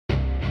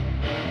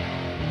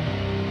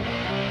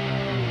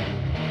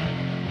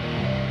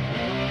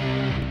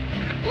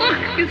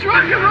It's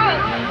rock and roll!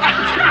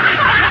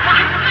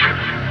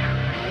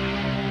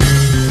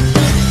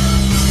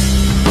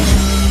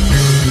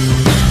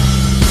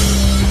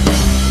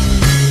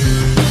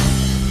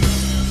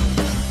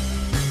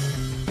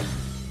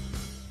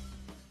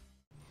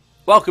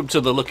 Welcome to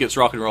the Look It's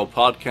Rock and Roll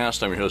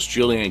podcast. I'm your host,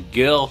 Julian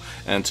Gill,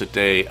 and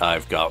today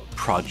I've got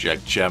Projekt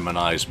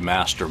Gemineye's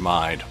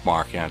mastermind,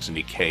 Mark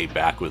Anthony Kay,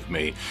 back with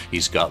me.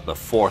 He's got the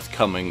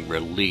forthcoming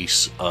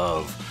release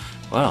of,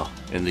 well,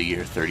 in the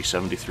year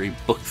 3073,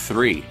 Book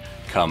 3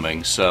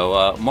 coming.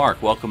 So,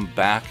 Mark, welcome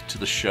back to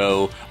the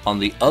show on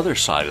the other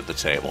side of the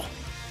table.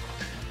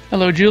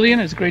 Hello, Julian.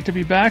 It's great to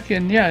be back,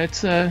 and yeah,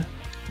 it's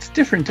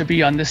different to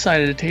be on this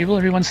side of the table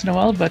every once in a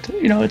while, but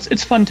you know,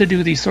 it's fun to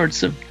do these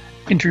sorts of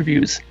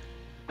interviews.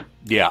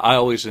 Yeah, I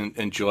always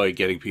enjoy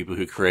getting people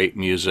who create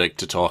music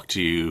to talk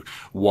to you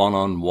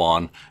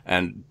one-on-one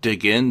and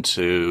dig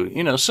into,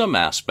 you know, some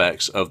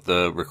aspects of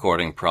the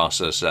recording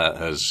process that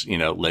has, you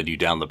know, led you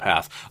down the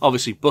path.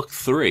 Obviously, Book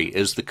 3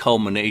 is the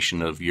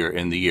culmination of your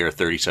In the Year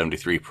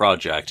 3073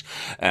 project,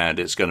 and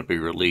it's going to be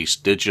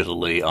released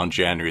digitally on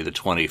January the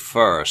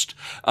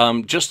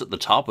 21st. Just at the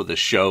top of the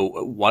show,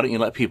 why don't you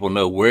let people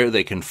know where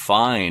they can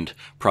find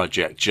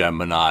Projekt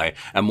Gemineye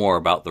and more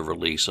about the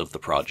release of the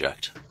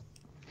project?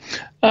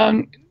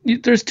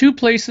 There's two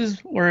places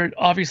where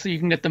obviously you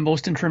can get the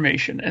most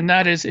information, and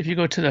that is if you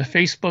go to the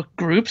Facebook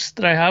groups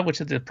that I have,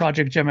 which is the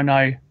Projekt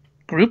Gemineye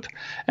group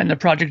and the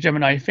Projekt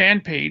Gemineye fan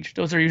page.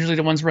 Those are usually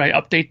the ones where I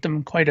update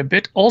them quite a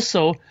bit.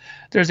 Also,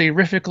 there's a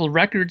Riffical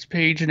Records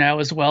page now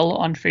as well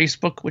on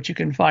Facebook, which you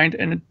can find,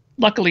 and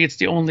luckily it's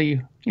the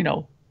only, you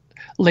know,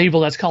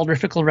 label that's called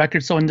Riffical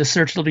Records, so in the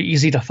search it'll be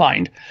easy to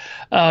find.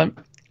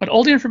 But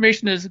all the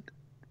information is,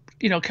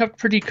 you know, kept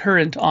pretty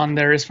current on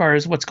there as far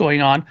as what's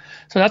going on.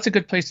 So that's a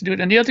good place to do it.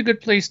 And the other good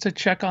place to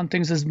check on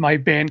things is my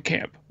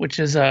Bandcamp, which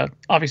is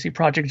obviously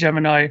Projekt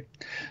Gemineye.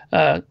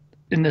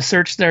 In the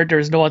search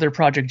there's no other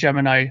Projekt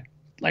Gemineye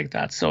like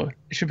that. So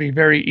it should be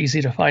very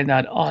easy to find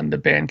that on the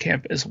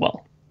Bandcamp as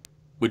well.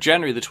 With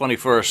January the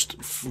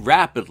 21st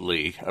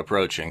rapidly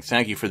approaching,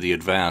 thank you for the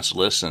advance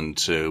listen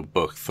to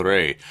Book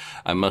 3.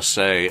 I must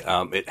say,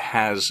 it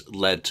has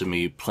led to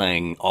me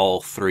playing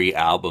all three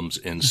albums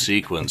in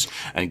sequence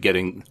and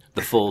getting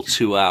the full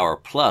 2-hour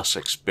plus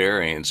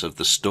experience of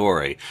the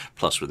story,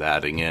 plus with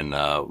adding in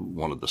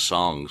one of the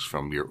songs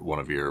from one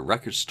of your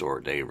record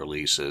store day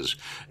releases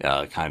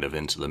kind of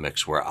into the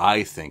mix where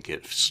I think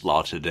it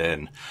slotted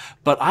in.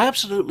 But I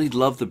absolutely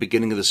love the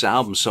beginning of this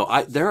album,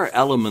 so there are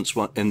elements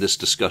in this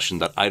discussion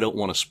that I don't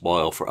want to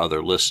spoil for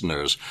other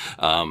listeners,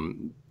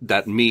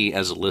 that me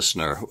as a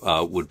listener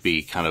would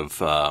be kind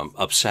of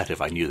upset if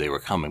I knew they were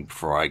coming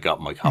before I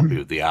got my copy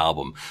of the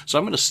album. So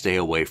I'm going to stay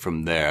away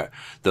from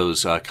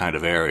those kind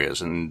of areas.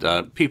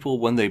 And people,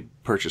 when they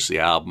purchase the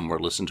album or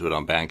listen to it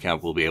on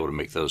Bandcamp, will be able to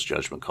make those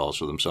judgment calls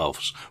for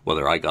themselves,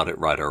 whether I got it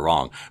right or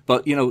wrong.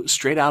 But, you know,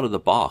 straight out of the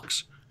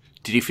box,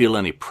 did you feel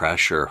any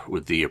pressure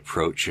with the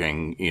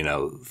approaching, you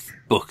know,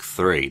 Book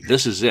 3?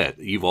 This is it.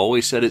 You've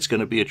always said it's going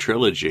to be a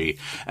trilogy,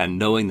 and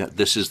knowing that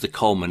this is the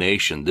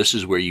culmination, this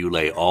is where you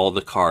lay all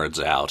the cards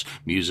out,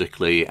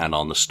 musically and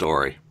on the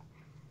story.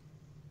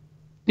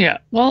 Yeah,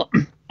 well,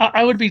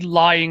 I would be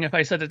lying if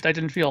I said that I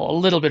didn't feel a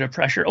little bit of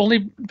pressure, only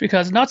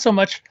because not so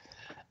much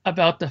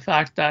about the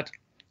fact that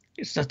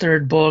it's the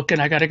third book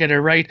and I got to get it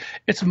right.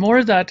 It's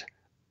more that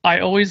I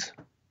always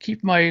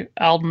keep my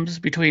albums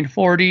between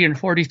 40 and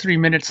 43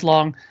 minutes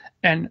long.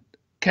 And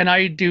can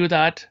I do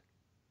that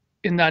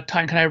in that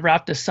time? Can I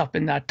wrap this up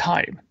in that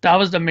time? That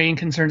was the main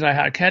concerns I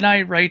had. Can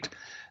I write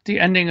the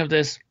ending of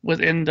this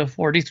within the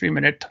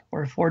 43-minute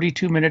or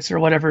 42 minutes or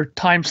whatever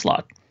time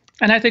slot?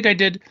 And I think I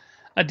did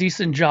a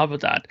decent job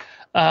of that.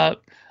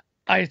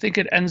 I think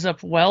it ends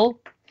up well.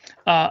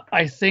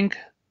 I think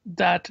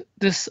that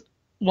this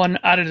one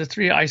out of the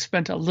three, I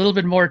spent a little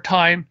bit more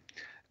time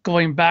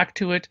going back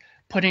to it,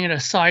 putting it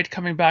aside,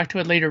 coming back to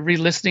it later,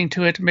 re-listening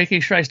to it, making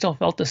sure I still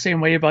felt the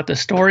same way about the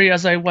story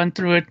as I went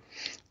through it,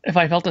 if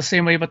I felt the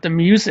same way about the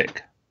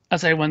music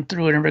as I went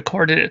through it and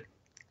recorded it.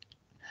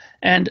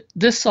 And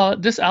this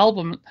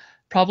album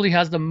probably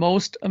has the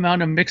most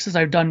amount of mixes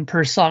I've done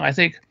per song. I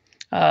think,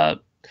 I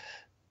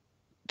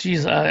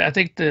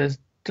think the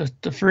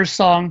first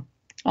song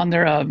on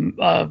their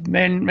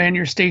Man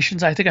Your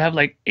Stations, I think I have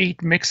like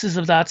 8 mixes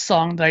of that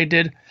song that I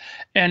did.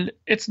 And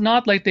it's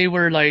not like they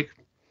were like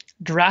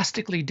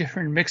drastically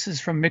different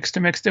mixes from mix to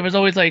mix. There was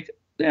always like,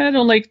 I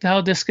don't like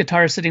how this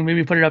guitar is sitting,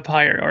 maybe put it up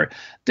higher, or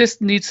this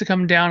needs to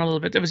come down a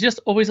little bit. There was just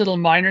always little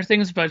minor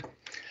things, but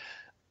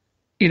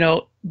you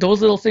know,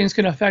 those little things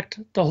can affect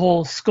the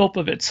whole scope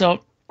of it. So you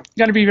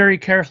got to be very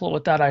careful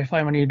with that, I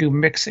find, when you do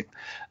mixing.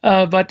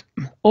 But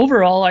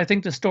overall, I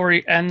think the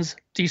story ends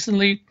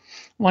decently.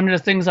 One of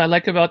the things I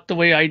like about the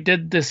way I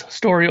did this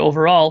story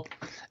overall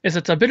is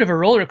it's a bit of a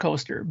roller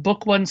coaster.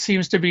 Book 1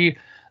 seems to be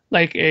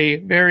like a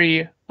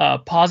very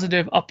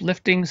positive,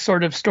 uplifting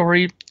sort of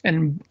story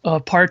and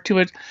part to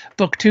it.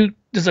 Book 2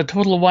 is a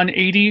total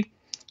 180,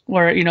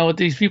 where, you know,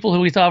 these people who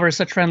we thought were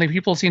such friendly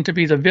people seem to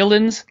be the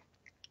villains.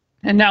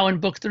 And now in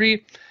Book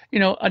 3,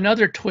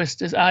 another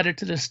twist is added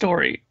to the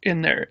story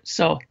in there.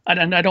 So,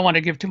 and I don't want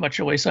to give too much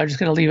away, so I'm just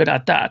going to leave it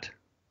at that.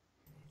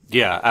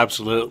 Yeah,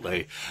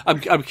 absolutely.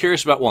 I'm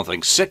curious about one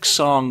thing. 6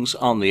 songs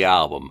on the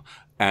album,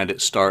 and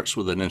it starts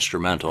with an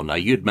instrumental. Now,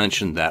 you'd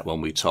mentioned that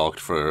when we talked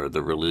for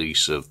the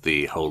release of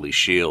the Holy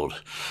Shield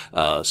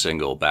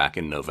single back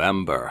in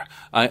November.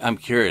 I'm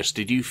curious,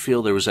 did you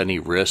feel there was any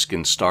risk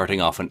in starting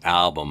off an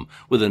album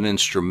with an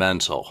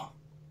instrumental?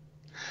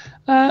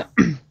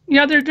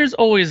 Yeah, there's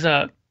always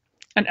an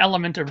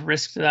element of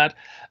risk to that,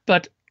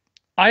 but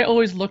I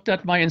always looked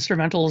at my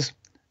instrumentals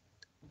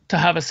to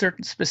have a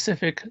certain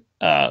specific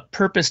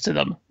purpose to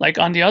them. Like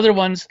on the other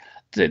ones,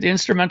 the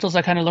instrumentals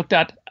I kind of looked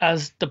at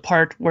as the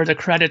part where the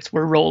credits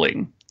were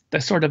rolling,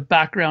 the sort of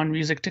background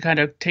music to kind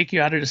of take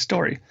you out of the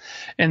story.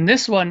 In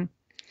this one,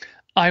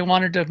 I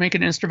wanted to make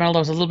an instrumental that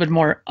was a little bit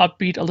more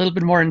upbeat, a little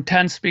bit more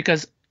intense,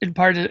 because in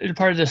part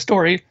of the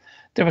story,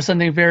 there was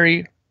something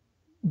very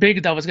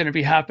big that was going to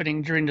be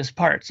happening during this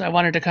part. So I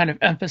wanted to kind of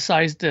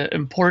emphasize the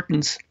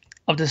importance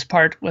of this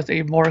part with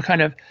a more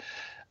kind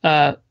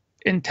of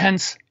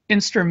intense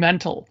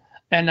instrumental.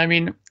 And I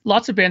mean,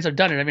 lots of bands have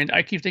done it. I mean,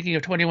 I keep thinking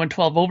of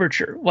 2112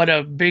 Overture. What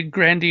a big,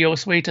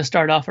 grandiose way to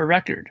start off a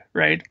record,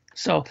 right?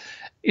 So,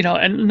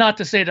 and not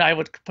to say that I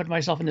would put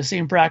myself in the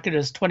same bracket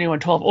as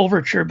 2112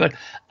 Overture, but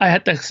I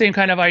had the same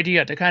kind of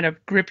idea to kind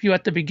of grip you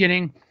at the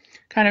beginning,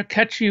 kind of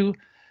catch you,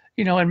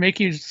 and make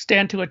you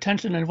stand to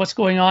attention and what's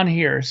going on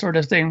here, sort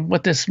of thing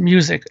with this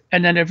music.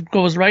 And then it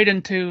goes right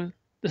into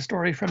the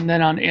story from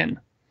then on in.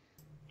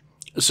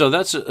 So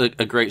that's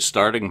a great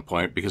starting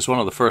point, because one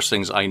of the first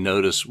things I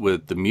noticed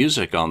with the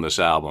music on this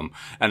album,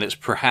 and it's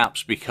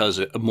perhaps because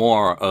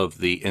more of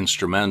the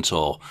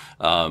instrumental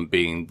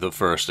being the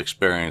first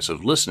experience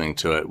of listening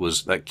to it,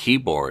 was that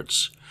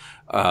keyboards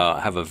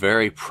have a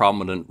very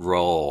prominent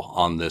role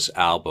on this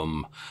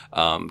album,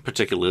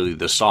 particularly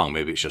this song.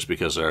 Maybe it's just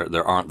because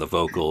there aren't the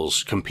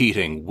vocals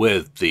competing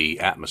with the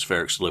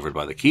atmospherics delivered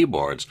by the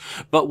keyboards.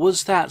 But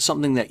was that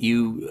something that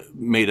you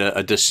made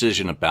a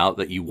decision about,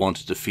 that you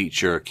wanted to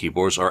feature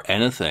keyboards or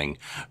anything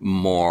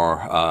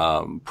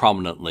more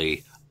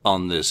prominently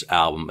on this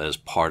album as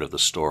part of the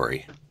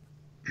story?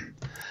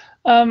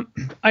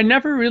 I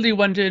never really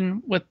went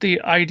in with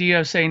the idea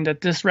of saying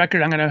that this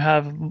record I'm going to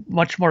have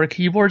much more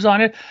keyboards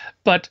on it,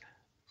 but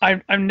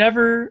I'm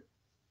never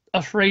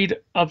afraid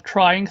of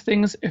trying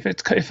things. If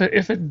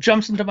it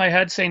jumps into my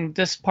head saying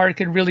this part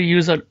could really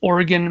use an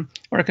organ,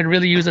 or it could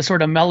really use a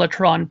sort of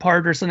mellotron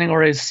part or something,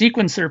 or a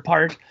sequencer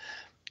part,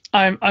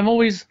 I'm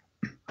always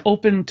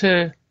open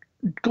to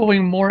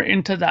going more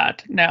into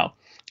that now.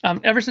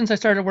 Ever since I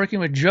started working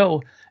with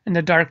Joe in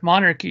the Dark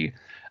Monarchy,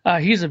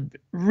 he's a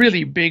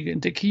really big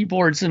into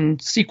keyboards and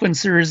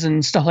sequencers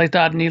and stuff like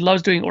that, and he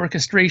loves doing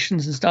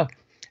orchestrations and stuff.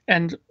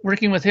 And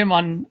working with him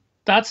on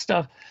that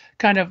stuff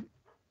kind of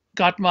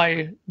got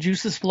my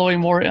juices flowing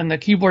more on the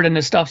keyboard and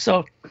this stuff.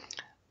 So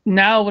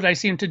now what I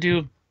seem to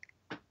do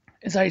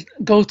is I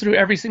go through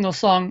every single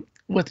song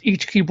with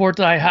each keyboard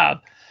that I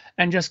have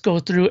and just go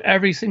through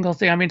every single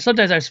thing. I mean,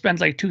 sometimes I've spent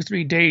like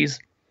 2-3 days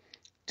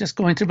just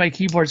going through my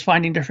keyboards,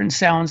 finding different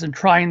sounds and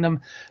trying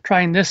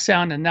this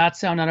sound and that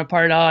sound on a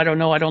part. Oh, I don't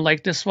know, I don't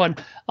like this one,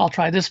 I'll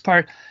try this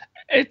part.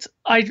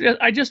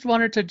 I just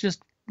wanted to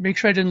just make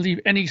sure I didn't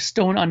leave any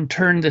stone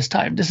unturned this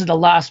time. This is the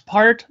last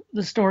part of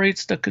the story,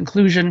 it's the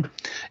conclusion.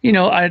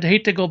 I'd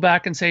hate to go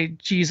back and say,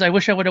 geez, I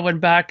wish I would have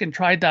went back and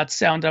tried that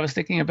sound I was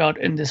thinking about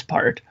in this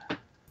part.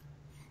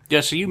 Yeah,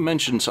 so you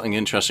mentioned something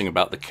interesting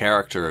about the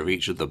character of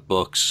each of the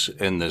books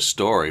in this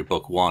story.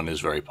 Book 1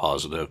 is very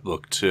positive,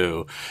 Book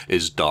 2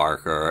 is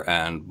darker,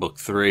 and Book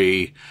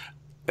 3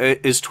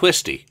 is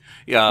twisty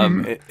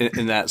in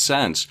that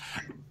sense.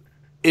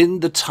 In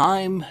the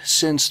time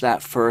since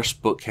that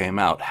first book came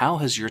out, how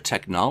has your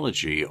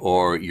technology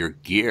or your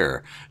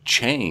gear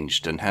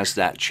changed, and has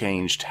that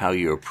changed how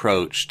you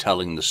approach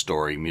telling the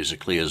story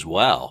musically as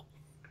well?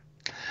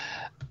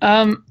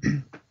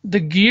 The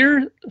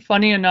gear,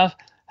 funny enough,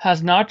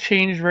 has not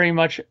changed very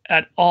much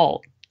at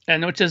all,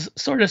 and which is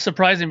sort of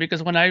surprising,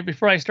 because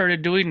before I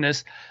started doing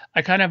this,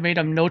 I kind of made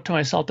a note to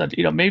myself that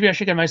maybe I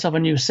should get myself a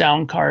new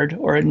sound card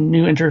or a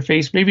new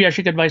interface. Maybe I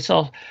should get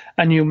myself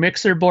a new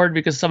mixer board,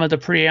 because some of the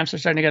preamps are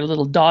starting to get a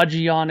little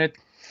dodgy on it.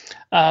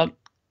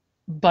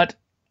 But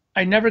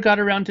I never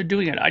got around to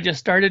doing it. I just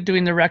started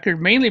doing the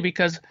record mainly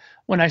because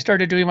when I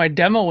started doing my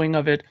demoing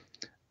of it,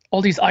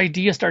 all these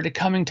ideas started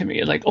coming to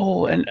me, like,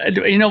 and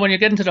when you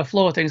get into the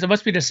flow of things, it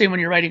must be the same when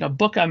you're writing a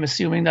book. I'm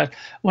assuming that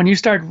when you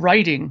start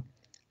writing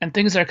and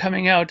things are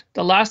coming out,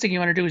 the last thing you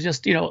want to do is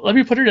just, let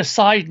me put it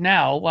aside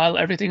now while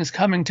everything's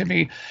coming to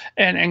me,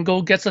 and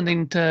go get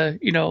something to,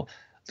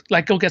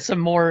 like go get some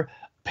more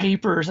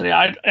papers. And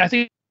I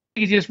think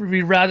you just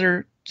would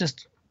rather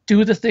just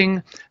do the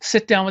thing,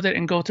 sit down with it,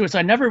 and go through it. So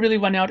I never really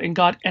went out and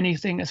got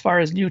anything as far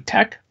as new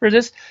tech for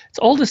this. It's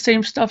all the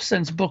same stuff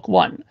since book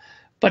 1.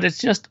 But it's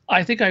just,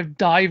 I think I've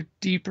dived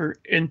deeper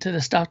into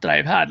the stuff that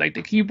I've had. Like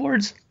the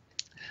keyboards,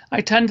 I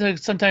tend to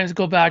sometimes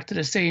go back to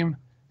the same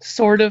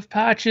sort of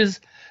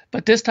patches,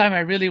 but this time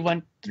I really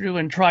went through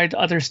and tried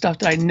other stuff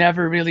that I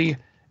never really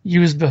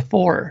used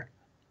before.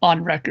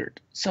 on record.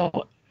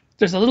 So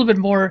there's a little bit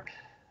more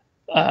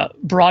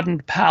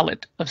broadened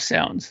palette of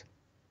sounds.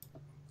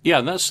 Yeah,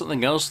 and that's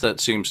something else that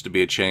seems to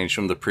be a change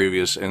from the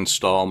previous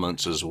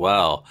installments as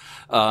well.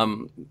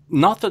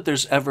 Not that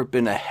there's ever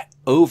been a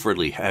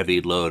overly heavy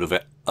load of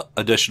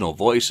additional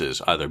voices,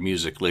 either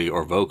musically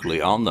or vocally,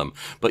 on them,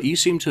 but you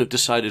seem to have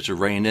decided to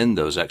rein in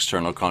those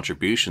external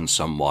contributions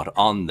somewhat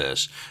on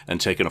this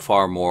and taken a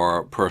far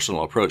more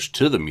personal approach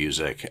to the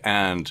music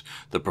and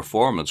the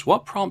performance.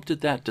 What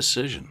prompted that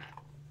decision?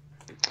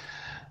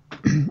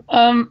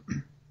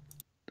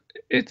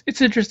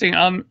 It's interesting.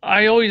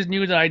 I always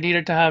knew that I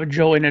needed to have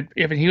Joe in it.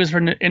 If he was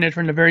in it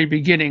from the very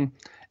beginning,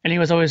 and he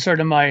was always sort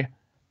of my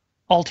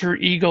alter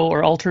ego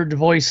or altered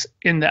voice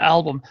in the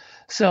album.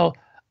 So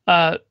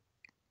I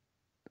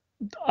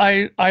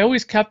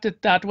always kept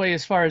it that way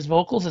as far as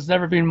vocals. It's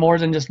never been more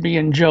than just me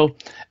and Joe.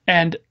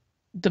 And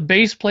the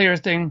bass player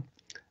thing,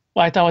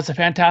 well, I thought was a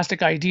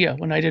fantastic idea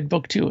when I did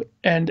book 2,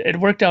 and it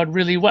worked out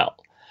really well.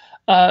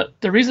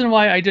 The reason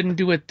why I didn't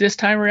do it this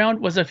time around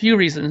was a few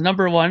reasons.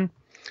 Number one,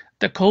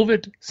 the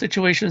COVID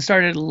situation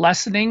started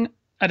lessening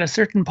at a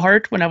certain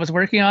part when I was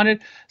working on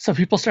it. So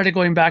people started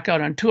going back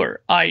out on tour,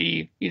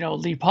 i.e.,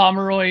 Lee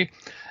Pomeroy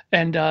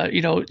and,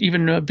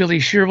 even Billy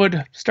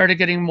Sherwood started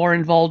getting more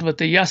involved with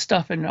the Yes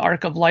stuff and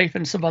Arc of Life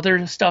and some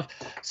other stuff.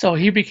 So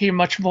he became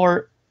much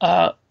more,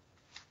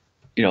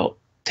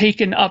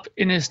 taken up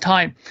in his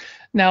time.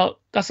 Now,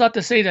 that's not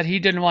to say that he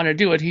didn't want to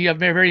do it. He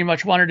very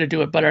much wanted to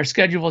do it, but our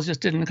schedules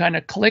just didn't kind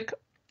of click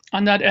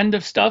on that end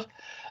of stuff.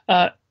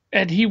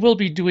 And he will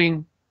be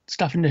doing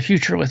stuff in the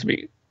future with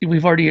me.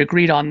 We've already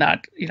agreed on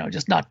that,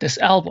 just not this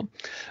album.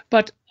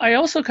 But I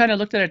also kind of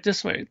looked at it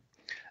this way.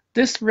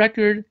 This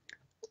record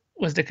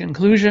was the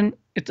conclusion.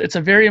 It's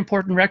a very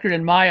important record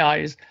in my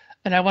eyes,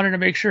 and I wanted to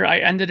make sure I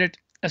ended it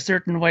a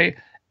certain way.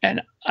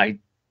 And I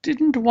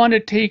didn't want to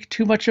take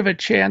too much of a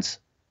chance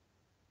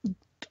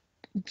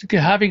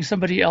having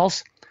somebody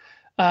else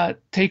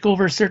take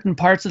over certain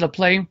parts of the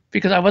playing,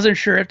 because I wasn't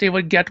sure if they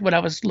would get what I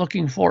was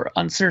looking for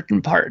on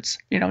certain parts.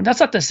 And that's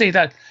not to say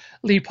that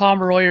Lee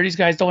Pomeroy or these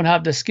guys don't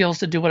have the skills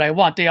to do what I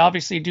want. They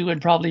obviously do,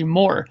 and probably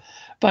more.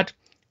 But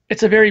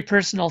it's a very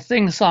personal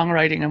thing,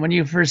 songwriting. And when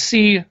you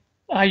foresee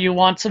how you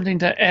want something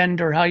to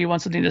end or how you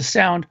want something to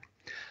sound,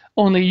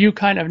 only you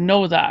kind of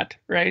know that,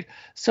 right?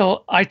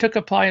 So I took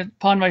upon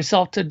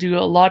myself to do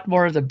a lot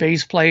more of the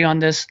bass play on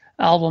this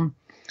album.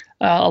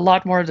 A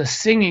lot more of the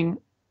singing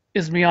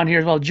is me on here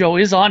as well. Joe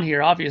is on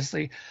here,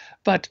 obviously.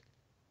 But,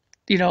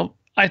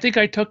 I think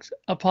I took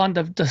upon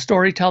the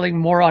storytelling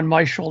more on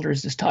my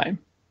shoulders this time.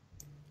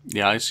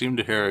 Yeah, I seem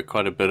to hear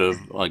quite a bit of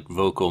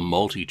vocal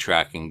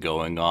multi-tracking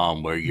going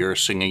on, where you're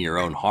singing your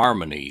own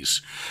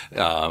harmonies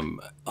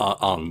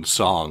on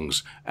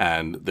songs,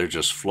 and they're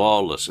just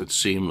flawless and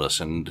seamless,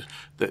 and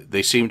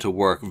they seem to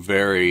work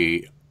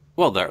very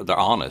well. They're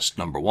honest.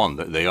 Number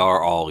one, they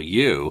are all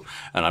you,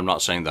 and I'm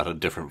not saying that a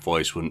different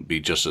voice wouldn't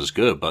be just as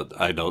good, but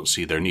I don't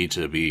see there need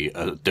to be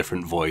a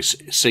different voice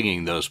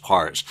singing those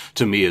parts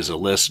to me as a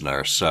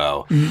listener.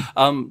 So,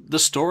 the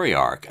story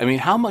arc. I mean,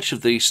 how much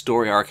of the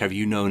story arc have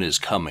you known is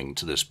coming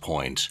to this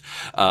point?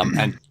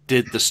 And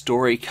did the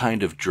story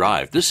kind of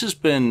drive? This has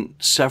been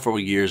several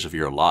years of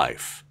your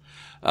life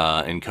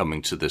in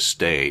coming to this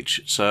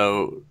stage.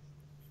 So,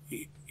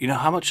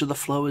 how much of the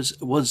flow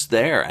was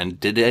there, and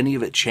did any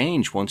of it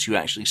change once you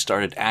actually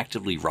started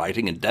actively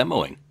writing and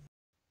demoing?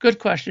 Good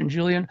question,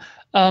 Julian.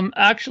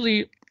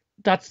 Actually,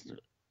 that's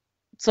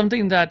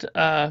something that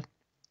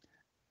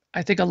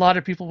I think a lot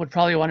of people would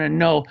probably want to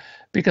know,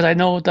 because I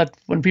know that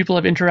when people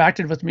have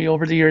interacted with me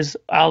over the years,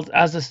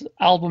 as this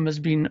album has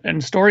been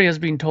and story has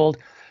been told,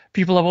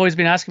 people have always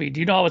been asking me, do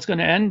you know how it's going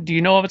to end? Do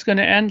you know how it's going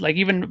to end? Like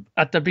even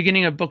at the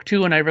beginning of book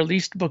 2, when I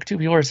released book 2,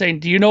 people were saying,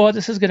 do you know how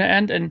this is going to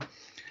end? And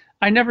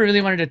I never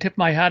really wanted to tip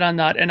my hat on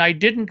that. And I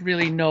didn't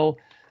really know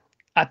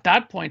at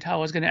that point how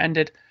I was going to end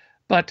it.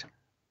 But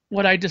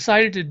what I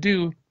decided to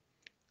do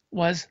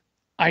was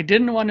I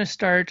didn't want to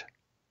start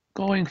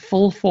going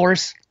full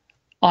force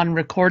on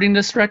recording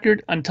this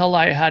record until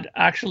I had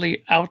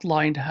actually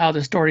outlined how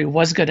the story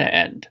was going to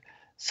end.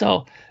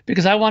 So,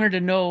 because I wanted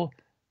to know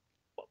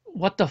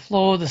what the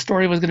flow of the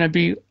story was going to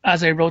be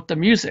as I wrote the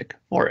music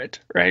for it,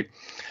 right?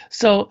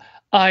 So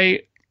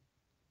I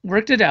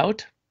worked it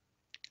out.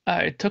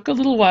 It took a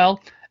little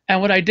while.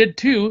 And what I did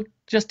too,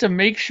 just to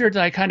make sure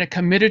that I kind of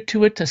committed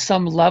to it to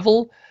some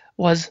level,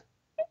 was,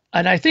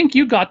 and I think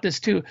you got this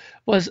too,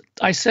 was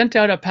I sent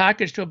out a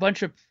package to a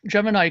bunch of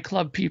Gemini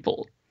Club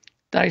people.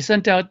 That I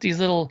sent out these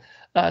little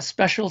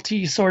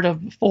specialty sort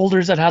of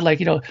folders that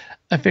had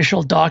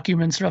official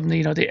documents from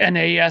the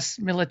NAS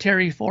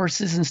military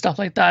forces and stuff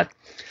like that.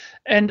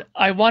 And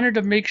I wanted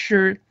to make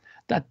sure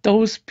that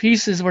those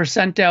pieces were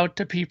sent out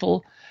to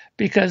people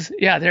because,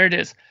 yeah, there it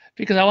is.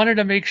 Because I wanted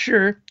to make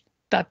sure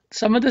that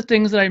some of the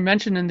things that I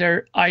mentioned in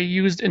there, I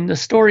used in the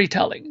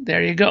storytelling.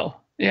 There you go.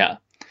 Yeah.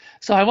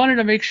 So I wanted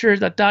to make sure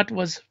that that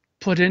was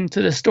put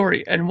into the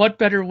story. And what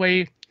better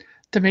way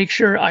to make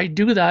sure I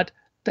do that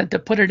than to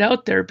put it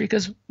out there?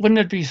 Because wouldn't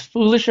it be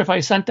foolish if I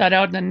sent that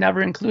out and then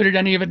never included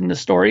any of it in the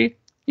story?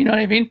 You know what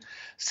I mean?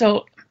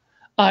 So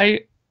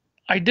I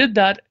I did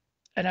that,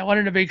 and I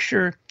wanted to make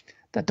sure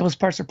that those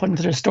parts are put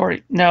into the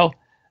story. Now,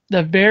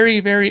 the very,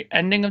 very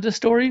ending of the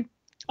story,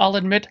 I'll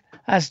admit,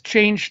 has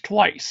changed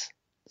twice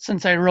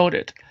since I wrote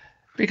it.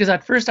 Because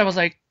at first I was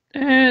like,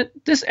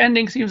 this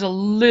ending seems a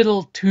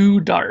little too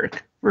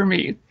dark for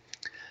me.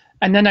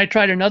 And then I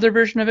tried another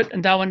version of it,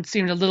 and that one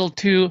seemed a little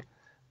too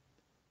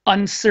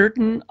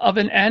uncertain of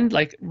an end.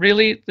 Like,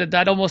 really,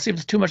 that almost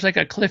seems too much like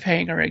a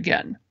cliffhanger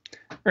again,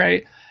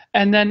 right?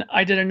 And then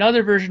I did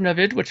another version of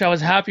it, which I was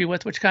happy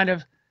with, which kind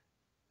of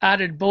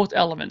added both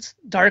elements,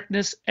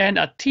 darkness and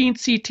a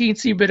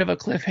teensy bit of a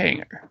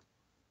cliffhanger.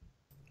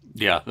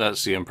 Yeah,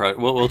 that's the impression.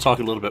 We'll talk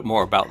a little bit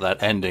more about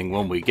that ending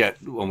when we go,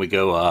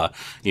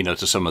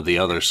 to some of the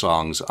other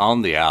songs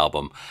on the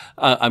album.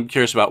 I'm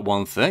curious about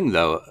one thing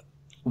though.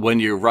 When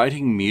you're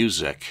writing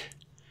music,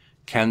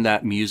 can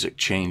that music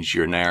change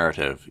your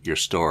narrative, your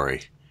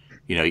story?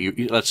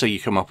 Let's say you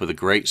come up with a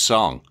great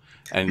song,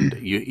 and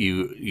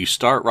you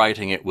start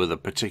writing it with a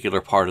particular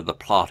part of the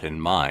plot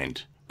in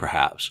mind,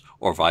 perhaps,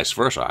 or vice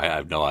versa. I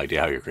have no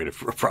idea how your creative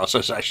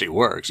process actually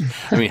works.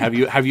 I mean,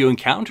 have you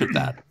encountered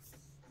that?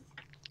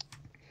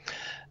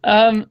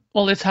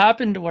 Well, it's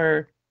happened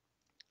where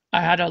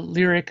I had a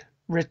lyric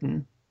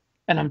written,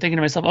 and I'm thinking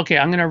to myself, okay,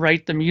 I'm going to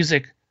write the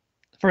music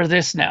for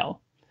this now.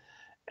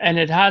 And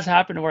it has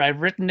happened where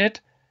I've written it,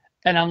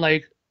 and I'm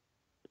like,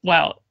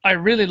 wow, I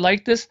really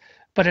like this,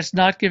 but it's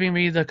not giving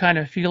me the kind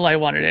of feel I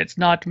wanted. It's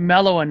not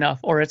mellow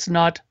enough, or it's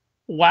not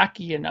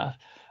wacky enough,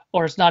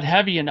 or it's not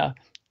heavy enough.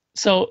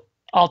 So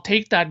I'll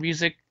take that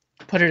music,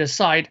 put it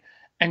aside,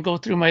 and go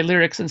through my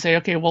lyrics and say,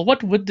 okay, well,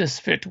 what would this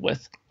fit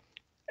with?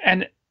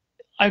 And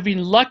I've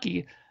been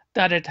lucky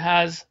that it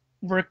has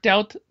worked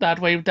out that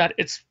way, that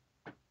it's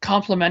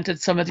complemented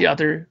some of the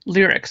other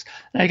lyrics.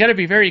 And I got to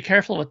be very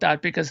careful with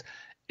that, because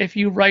if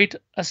you write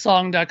a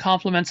song that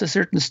complements a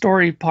certain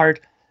story part,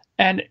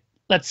 and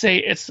let's say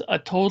it's a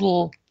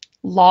total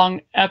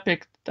long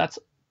epic that's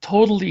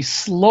totally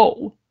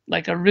slow,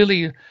 like a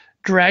really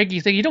draggy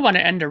thing, you don't want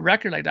to end a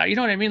record like that. You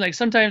know what I mean? Like,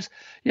 sometimes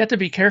you have to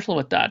be careful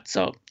with that.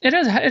 So it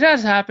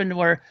has happened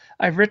where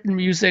I've written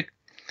music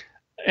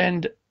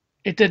and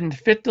it didn't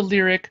fit the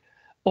lyric,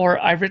 or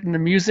I've written the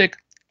music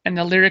and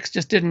the lyrics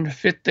just didn't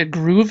fit the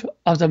groove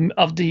of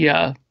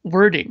the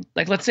wording.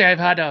 Like, let's say I've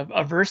had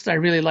a verse that I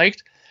really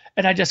liked,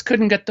 and I just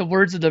couldn't get the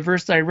words of the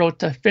verse that I wrote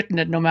to fit in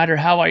it, no matter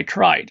how I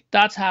tried.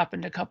 That's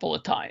happened a couple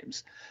of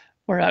times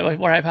where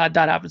I've had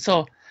that happen.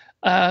 So,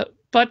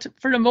 but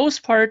for the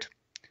most part,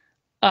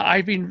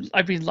 I've been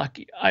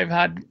lucky. I've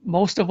had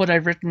most of what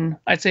I've written.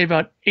 I'd say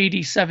about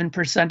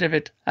 87% of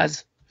it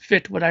has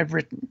fit what I've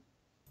written.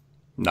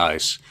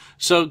 Nice.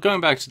 So going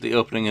back to the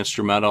opening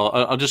instrumental,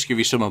 I'll just give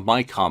you some of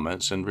my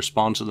comments and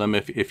respond to them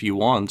if you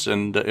want,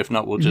 and if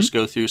not, we'll just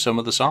go through some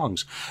of the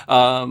songs.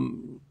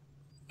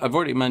 I've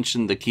already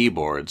mentioned the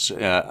keyboards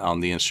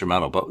on the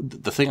instrumental,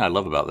 but the thing I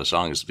love about the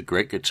song is the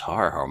great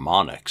guitar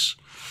harmonics.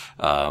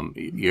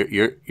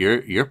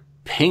 You're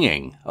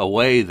pinging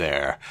away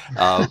there,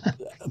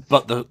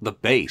 but the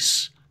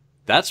bass.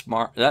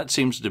 That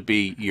seems to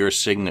be your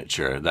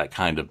signature, that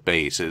kind of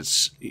bass.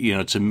 It's,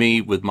 to me,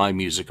 with my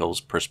musical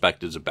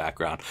perspectives and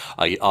background,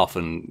 I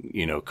often,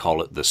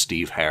 call it the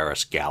Steve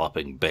Harris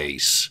galloping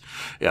bass,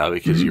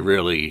 because you're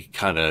really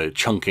kind of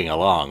chunking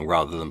along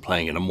rather than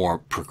playing in a more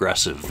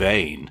progressive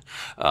vein.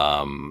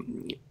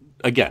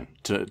 Again,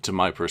 to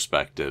my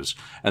perspectives.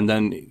 And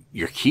then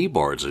your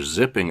keyboards are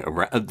zipping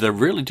around. They're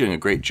really doing a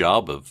great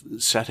job of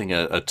setting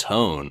a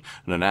tone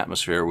and an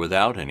atmosphere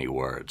without any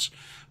words.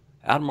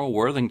 Admiral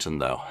Worthington,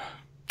 though,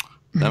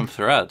 them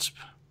threats.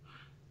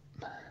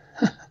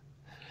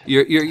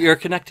 Your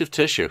connective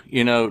tissue.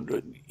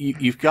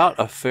 You've got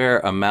a fair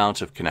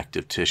amount of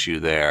connective tissue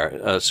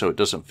there, so it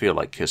doesn't feel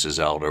like Kiss's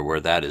Elder, where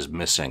that is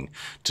missing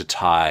to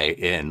tie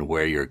in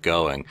where you're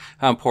going.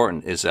 How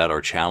important is that,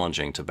 or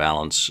challenging, to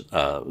balance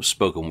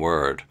spoken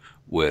word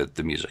with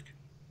the music?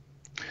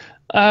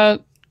 I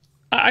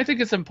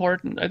think it's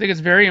important. I think it's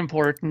very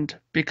important,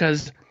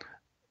 because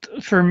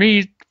for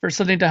me, for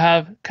something to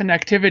have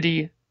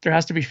connectivity, there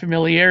has to be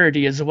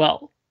familiarity as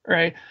well,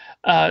 right?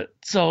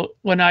 So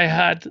when I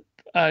had,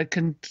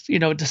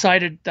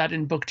 decided that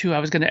in book 2 I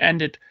was going to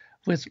end it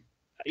with,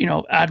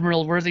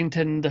 Admiral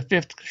Worthington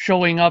V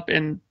showing up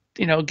and,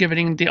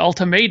 giving the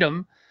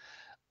ultimatum,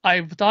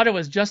 I thought it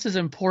was just as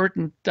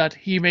important that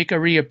he make a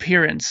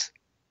reappearance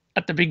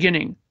at the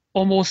beginning,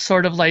 almost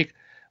sort of like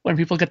when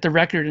people get the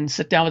record and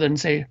sit down with it and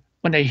say,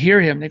 when they hear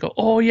him, they go,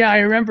 oh yeah, I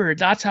remember.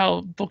 That's how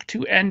book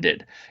 2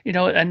 ended,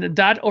 and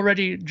that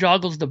already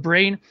joggles the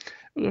brain,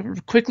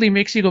 quickly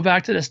makes you go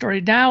back to the story.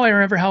 Now I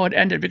remember how it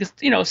ended, because,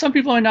 some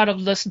people might not have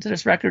listened to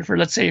this record for,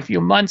 let's say, a few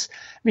months,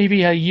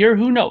 maybe a year,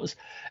 who knows?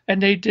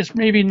 And they just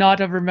maybe not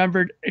have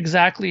remembered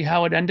exactly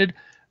how it ended.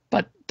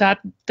 But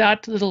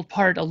that little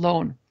part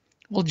alone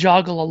will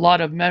joggle a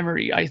lot of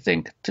memory, I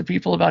think, to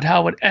people about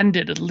how it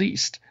ended, at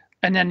least.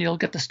 And then you'll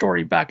get the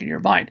story back in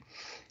your mind.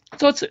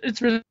 So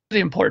it's really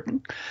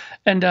important.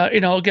 And,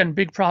 again,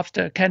 big props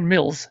to Ken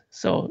Mills,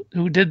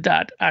 who did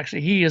that.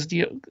 Actually, he is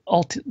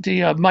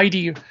the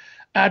mighty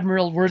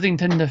Admiral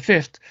Worthington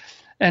V.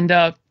 And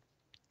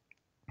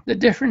the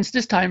difference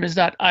this time is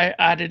that I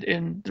added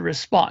in the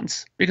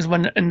response, because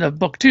when in the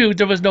book 2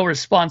 there was no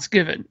response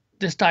given.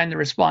 This time the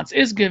response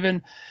is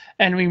given,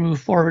 and we move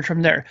forward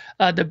from there.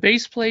 The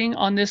bass playing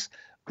on this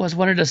was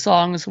one of the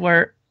songs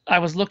where I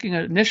was looking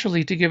at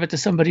initially to give it to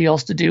somebody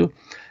else to do,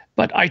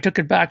 but I took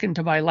it back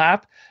into my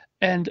lap,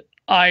 and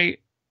I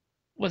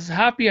was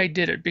happy I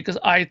did it, because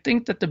I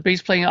think that the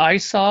bass playing I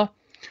saw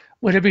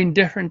would have been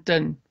different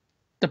than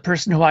the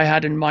person who I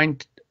had in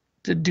mind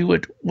to do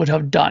it would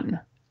have done.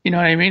 You know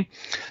what I mean?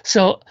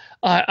 So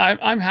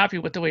I'm happy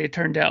with the way it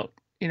turned out.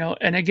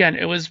 And again,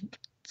 it was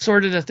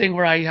sort of the thing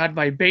where I had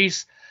my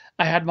bass,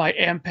 I had my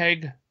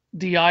Ampeg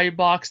DI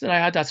box that I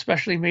had that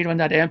specially made when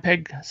that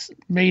Ampeg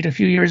made a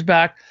few years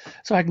back,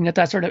 so I can get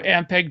that sort of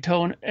Ampeg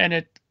tone, and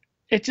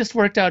it just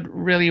worked out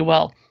really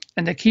well.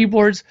 And the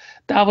keyboards,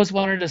 that was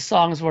one of the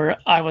songs where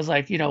I was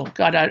like,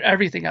 got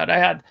everything out. I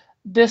had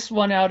this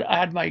one out, I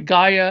had my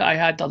Gaia, I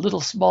had the little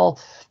small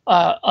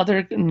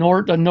other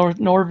Novation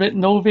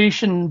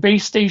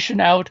base station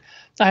out.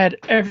 I had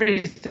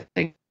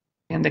everything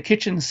in the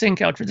kitchen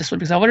sink out for this one,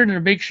 because I wanted to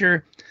make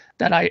sure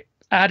that I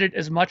added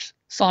as much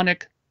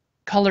sonic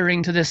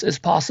coloring to this as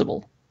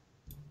possible.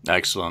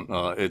 Excellent.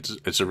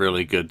 It's a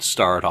really good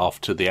start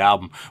off to the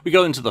album. We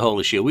go into the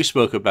Holy Shield. We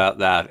spoke about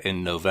that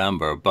in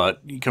November,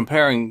 but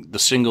comparing the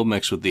single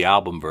mix with the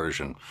album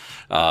version,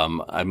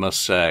 I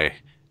must say,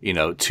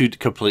 two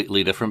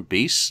completely different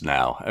beasts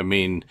now. I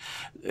mean,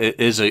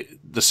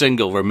 the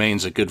single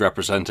remains a good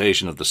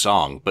representation of the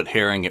song, but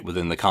hearing it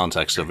within the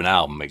context of an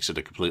album makes it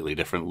a completely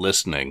different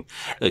listening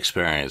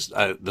experience.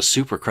 The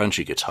super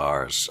crunchy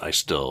guitars I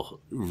still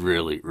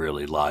really,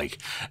 really like.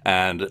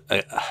 And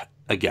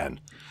again,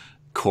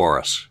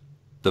 chorus.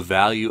 The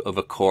value of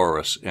a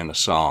chorus in a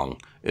song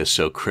is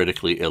so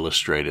critically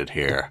illustrated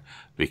here,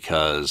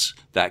 because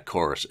that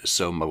chorus is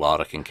so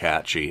melodic and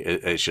catchy.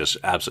 It's just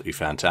absolutely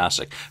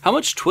fantastic. How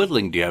much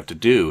twiddling do you have to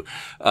do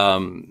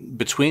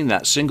between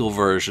that single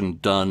version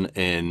done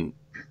in,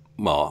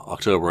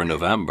 October and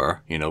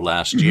November,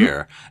 last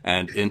year,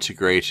 and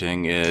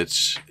integrating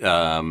it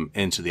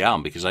into the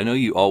album? Because I know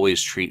you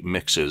always treat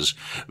mixes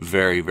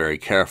very, very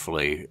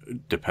carefully,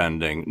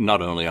 depending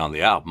not only on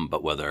the album,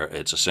 but whether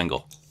it's a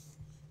single.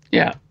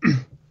 Yeah.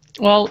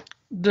 Well,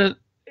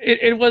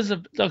 it was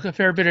a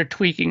fair bit of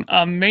tweaking,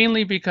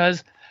 mainly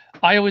because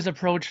I always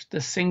approached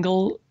the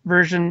single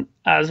version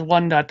as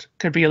one that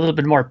could be a little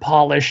bit more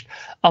polished,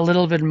 a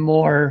little bit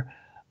more,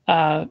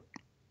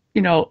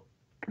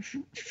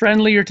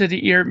 friendlier to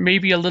the ear,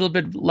 maybe a little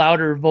bit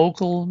louder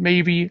vocal,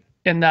 maybe,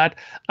 in that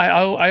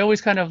I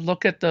always kind of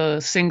look at the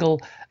single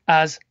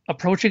as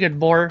approaching it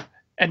more,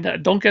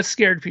 and don't get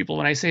scared, people,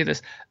 when I say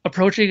this,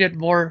 approaching it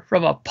more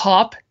from a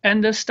pop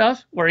end of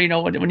stuff, where,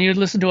 when you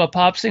listen to a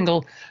pop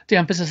single, the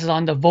emphasis is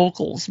on the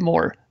vocals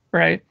more,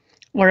 right?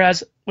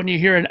 Whereas when you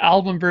hear an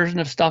album version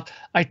of stuff,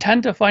 I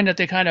tend to find that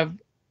they kind of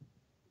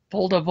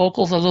pull the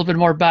vocals a little bit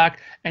more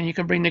back, and you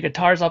can bring the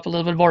guitars up a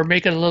little bit more,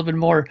 make it a little bit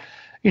more,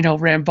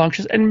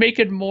 rambunctious, and make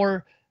it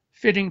more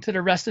fitting to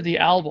the rest of the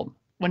album.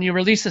 When you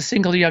release a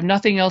single, you have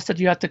nothing else that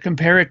you have to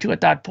compare it to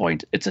at that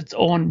point. It's its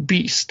own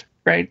beast,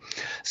 right?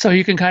 So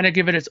you can kind of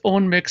give it its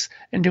own mix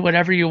and do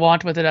whatever you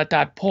want with it at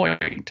that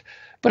point.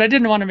 But I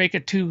didn't want to make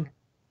it too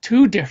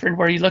different,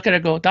 where you look at it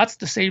and go, that's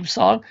the same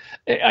song.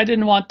 I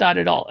didn't want that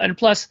at all. And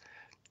plus,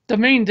 the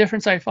main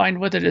difference I find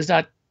with it is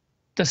that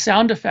the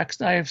sound effects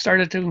that I have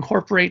started to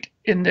incorporate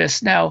in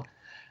this now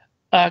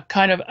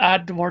kind of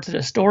add more to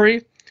the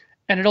story.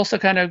 And it also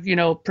kind of,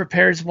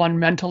 prepares one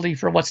mentally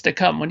for what's to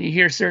come. When you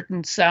hear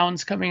certain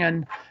sounds coming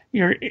on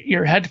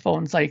your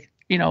headphones, like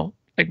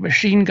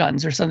machine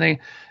guns or something,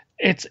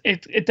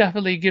 it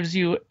definitely gives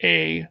you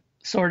a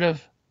sort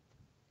of,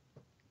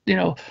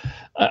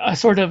 a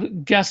sort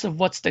of guess of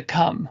what's to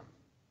come.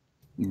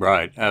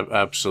 Right.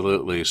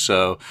 Absolutely.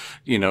 So,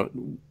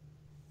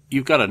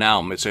 you've got an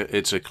album.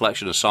 It's a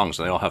collection of songs,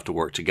 and they all have to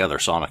work together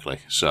sonically.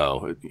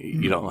 So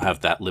you don't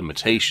have that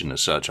limitation as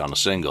such on a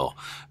single,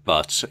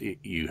 but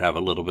you have a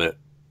little bit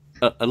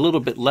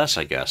less,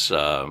 I guess,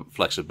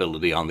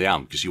 flexibility on the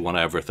album, because you want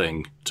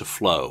everything to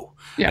flow,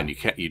 and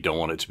you don't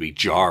want it to be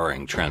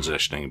jarring,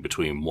 transitioning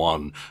between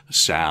one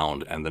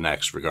sound and the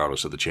next,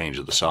 regardless of the change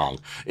of the song.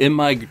 In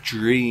My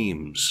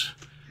Dreams,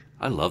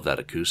 I love that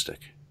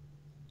acoustic.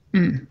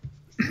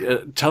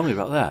 Tell me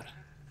about that.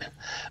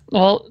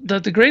 Well, the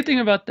great thing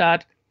about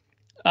that,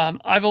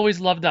 I've always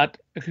loved that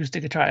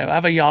acoustic guitar. I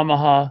have a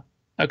Yamaha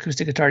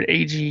acoustic guitar,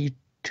 AG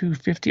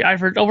 250. I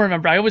don't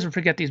remember. I always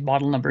forget these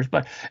model numbers,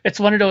 but it's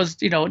one of those,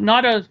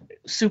 not a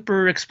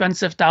super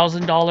expensive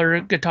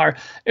 $1,000 guitar.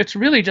 It's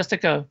really just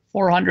like a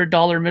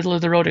 $400 middle of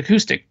the road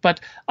acoustic.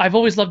 But I've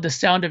always loved the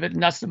sound of it,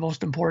 and that's the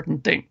most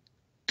important thing.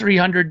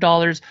 $300,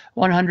 $100,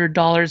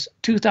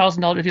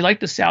 $2,000. If you like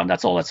the sound,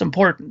 that's all that's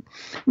important.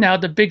 Now,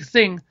 the big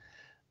thing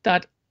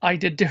that I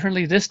did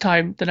differently this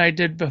time than I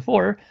did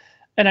before,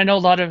 and I know a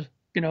lot of,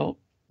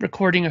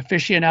 recording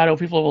aficionado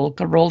people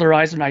will roll their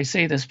eyes when I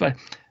say this, but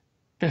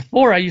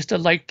before I used to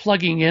like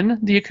plugging in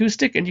the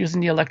acoustic and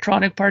using the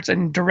electronic parts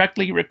and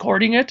directly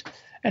recording it.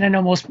 And I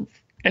know most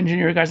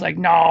engineer guy's like,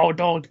 no,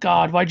 don't,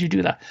 God, why'd you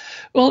do that?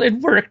 Well, it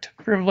worked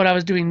for what I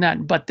was doing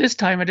then. But this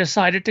time I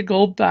decided to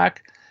go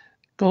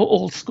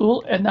old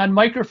school. And that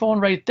microphone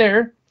right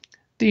there,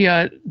 the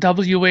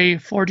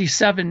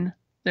WA-47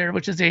 there,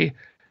 which is a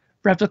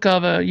replica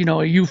of a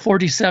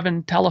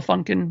U-47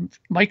 Telefunken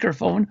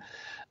microphone,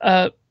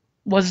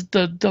 was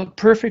the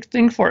perfect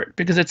thing for it,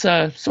 because it's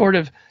a sort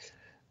of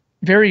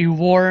very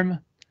warm,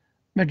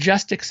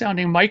 majestic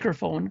sounding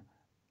microphone.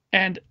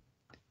 And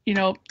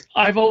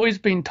I've always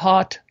been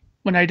taught,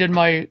 when I did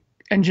my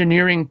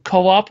engineering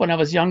co-op when I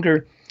was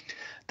younger,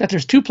 that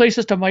there's two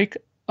places to mic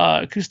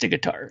acoustic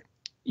guitar.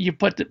 You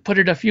put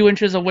it a few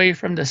inches away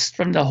from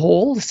the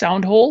hole, the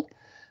sound hole,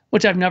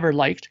 which I've never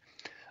liked,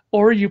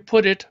 or you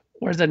put it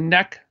where the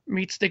neck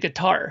meets the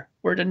guitar,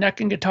 where the neck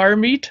and guitar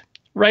meet,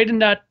 right in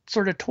that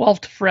sort of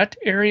 12th fret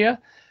area.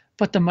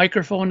 Put the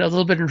microphone a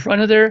little bit in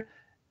front of there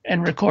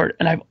and record.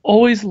 And I've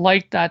always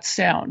liked that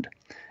sound.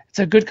 It's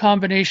a good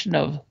combination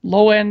of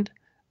low end,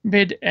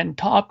 mid, and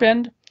top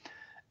end.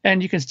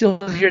 And you can still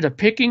hear the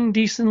picking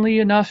decently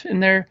enough in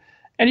there.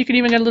 And you can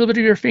even get a little bit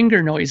of your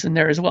finger noise in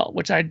there as well,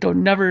 which I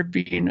don't never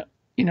been,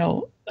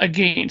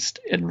 against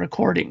in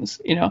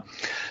recordings,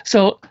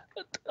 So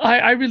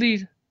I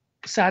really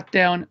sat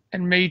down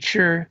and made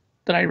sure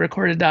that I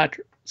recorded that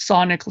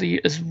sonically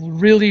as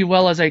really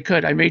well as I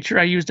could. I made sure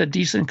I used a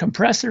decent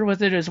compressor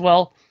with it as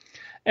well.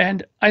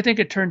 And I think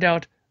it turned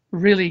out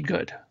really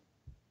good.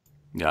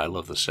 Yeah, I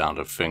love the sound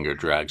of finger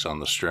drags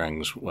on the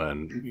strings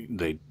when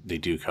they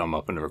do come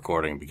up in the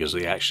recording, because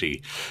they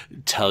actually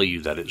tell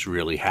you that it's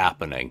really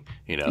happening.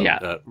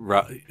 Yeah.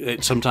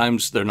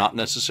 Sometimes they're not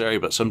necessary,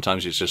 but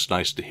sometimes it's just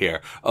nice to hear,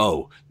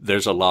 oh,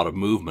 there's a lot of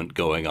movement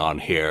going on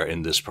here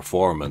in this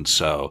performance.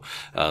 So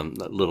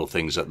little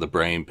things that the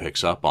brain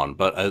picks up on.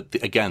 But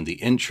again, the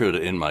intro to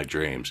In My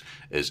Dreams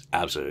is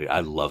absolutely,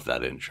 I love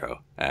that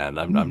intro. And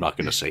I'm not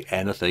going to say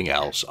anything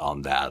else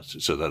on that,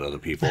 so that other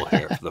people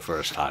hear it for the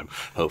first time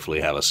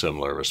hopefully have a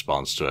similar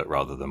response to it,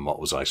 rather than what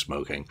was I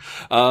smoking.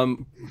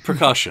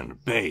 Percussion,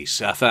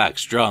 bass,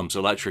 FX, drums,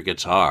 electric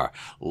guitar,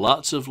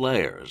 lots of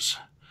layers,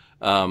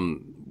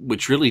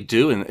 which really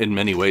do in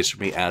many ways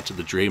for me add to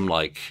the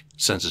dreamlike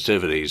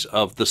sensitivities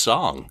of the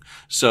song.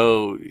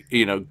 So,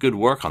 good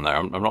work on that.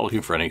 I'm not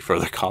looking for any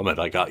further comment.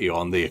 I got you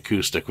on the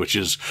acoustic, which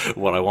is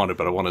what I wanted,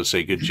 but I wanted to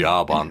say good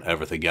job on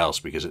everything else,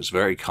 because it's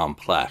very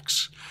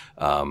complex,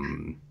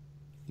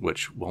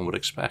 which one would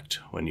expect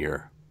when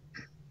you're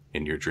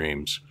in your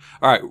dreams.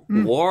 All right,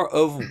 War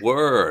of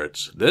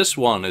Words. This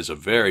one is a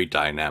very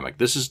dynamic.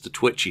 This is the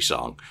twitchy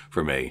song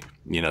for me.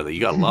 That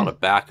you got a lot of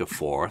back and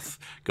forth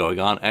going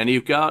on, and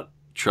you've got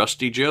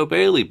trusty Joe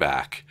Bailey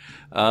back.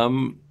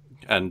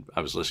 And I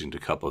was listening to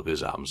a couple of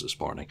his albums this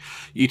morning.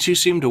 You two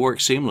seem to work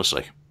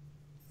seamlessly.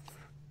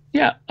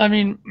 Yeah, I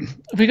mean,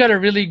 we got a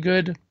really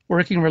good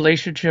working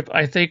relationship.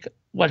 I think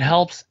what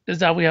helps is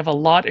that we have a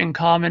lot in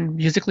common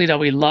musically that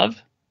we love,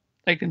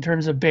 like in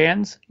terms of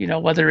bands,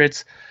 whether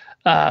it's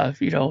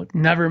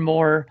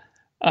Nevermore,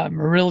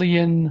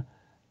 Marillion,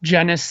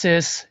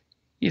 Genesis,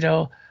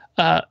 and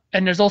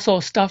there's also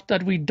stuff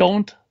that we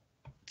don't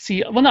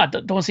see,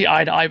 don't see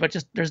eye to eye, but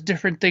just there's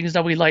different things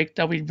that we like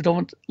that we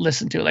don't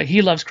listen to. Like,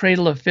 he loves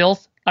Cradle of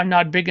Filth. I'm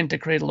not big into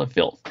Cradle of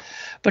Filth.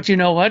 But you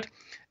know what?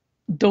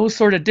 Those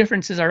sort of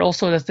differences are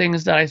also the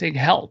things that I think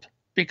help,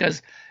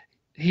 because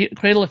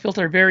Cradle of Filth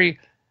are very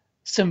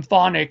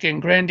symphonic and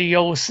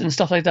grandiose and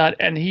stuff like that,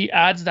 and he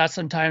adds that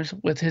sometimes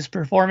with his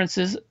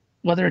performances,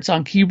 whether it's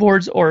on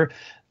keyboards or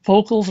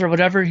vocals or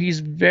whatever. He's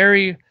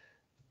very,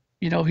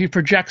 he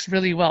projects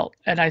really well.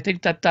 And I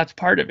think that that's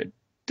part of it.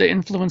 The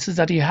influences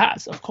that he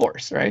has, of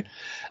course, right?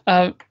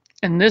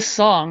 And this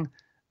song,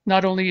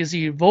 not only is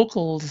he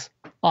vocals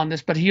on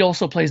this, but he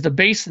also plays the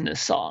bass in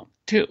this song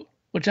too,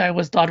 which I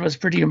thought was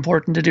pretty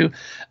important to do.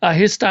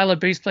 His style of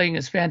bass playing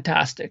is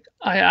fantastic.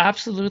 I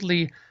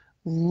absolutely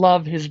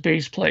love his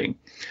bass playing.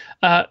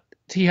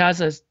 He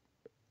has a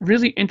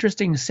really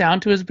interesting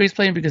sound to his bass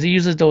playing, because he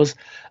uses those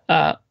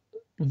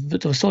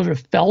sort of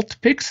felt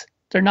picks.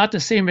 They're not the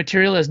same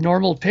material as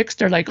normal picks.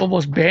 They're like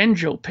almost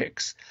banjo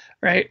picks,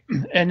 right?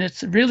 And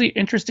it's a really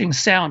interesting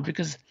sound,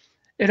 because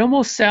it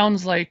almost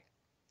sounds like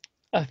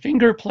a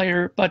finger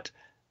player, but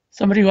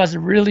somebody who has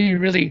really,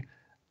 really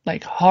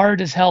like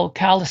hard as hell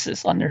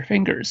calluses on their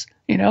fingers,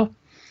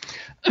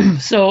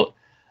 So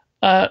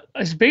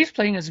his bass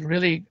playing is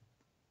really,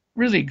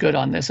 really good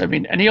on this. I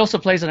mean, and he also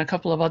plays on a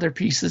couple of other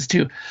pieces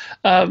too.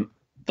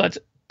 But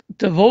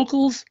the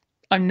vocals,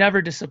 I'm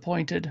never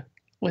disappointed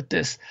with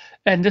this.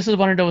 And this is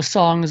one of those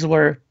songs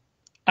where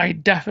I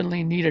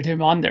definitely needed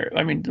him on there.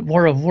 I mean, the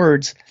War of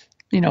Words,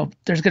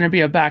 there's going to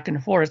be a back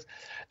and forth.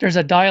 There's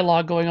a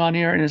dialogue going on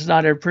here, and it's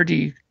not a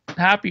pretty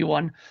happy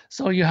one.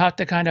 So you have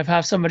to kind of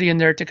have somebody in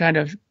there to kind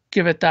of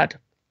give it that,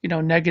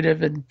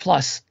 negative and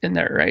plus in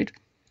there, right?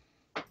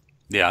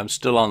 Yeah, I'm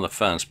still on the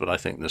fence, but I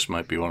think this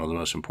might be one of the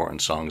most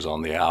important songs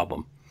on the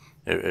album.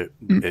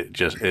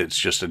 It's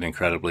just an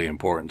incredibly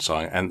important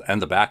song,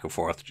 and the back and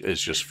forth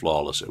is just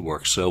flawless. It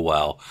works so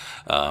well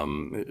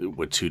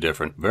with two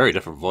very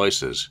different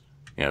voices,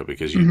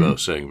 because you both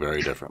sing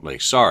very differently.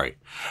 Sorry,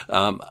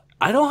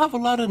 I don't have a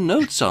lot of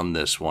notes on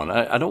this one.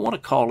 I don't want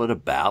to call it a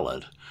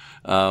ballad,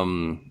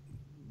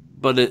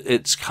 but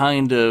it's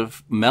kind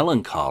of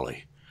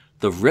melancholy.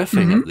 The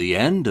riffing at the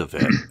end of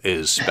it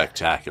is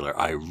spectacular.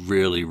 I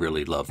really,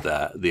 really love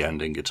that, the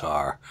ending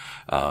guitar,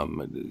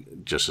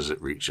 just as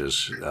it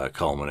reaches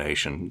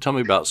culmination. Tell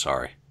me about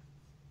Sorry.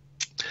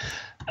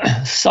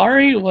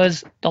 Sorry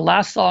was the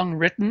last song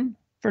written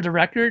for the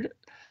record,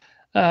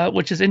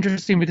 which is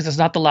interesting because it's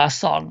not the last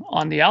song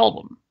on the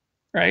album,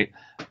 right?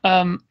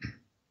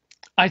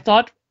 I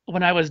thought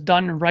when I was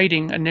done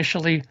writing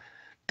initially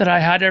that I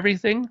had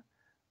everything,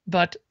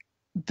 but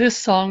this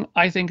song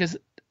I think is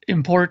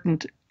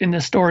important in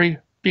the story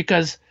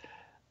because,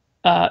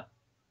 and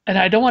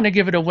I don't want to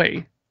give it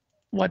away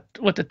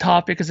what the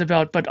topic is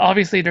about, but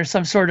obviously there's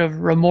some sort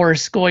of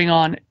remorse going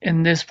on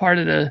in this part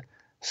of the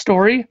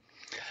story,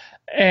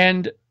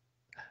 and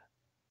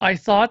I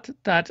thought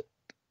that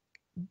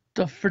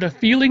for the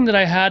feeling that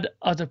I had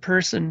of the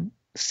person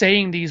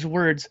saying these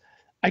words,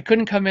 I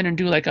couldn't come in and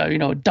do like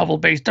a double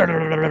bass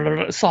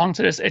song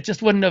to this. It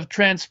just wouldn't have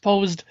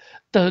transposed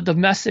the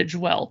message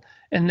well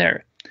in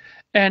there,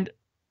 and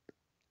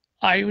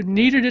I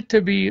needed it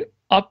to be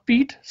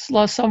upbeat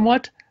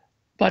somewhat,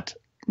 but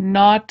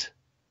not,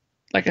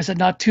 like I said,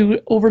 not too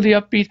overly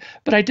upbeat.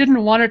 But I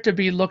didn't want it to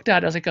be looked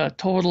at as like a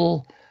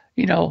total,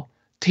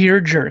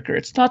 tearjerker.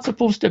 It's not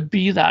supposed to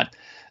be that.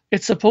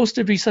 It's supposed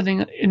to be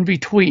something in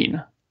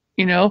between,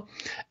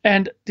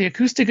 And the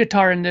acoustic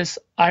guitar in this,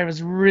 I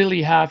was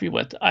really happy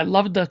with. I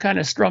loved the kind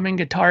of strumming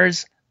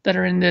guitars that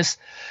are in this,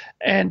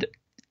 and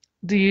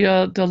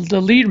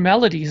the lead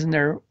melodies in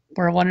there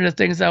were one of the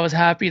things that I was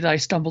happy that I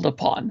stumbled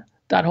upon.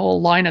 That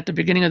whole line at the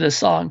beginning of the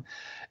song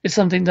is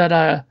something that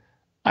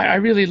I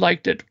really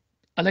liked it.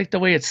 I liked the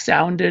way it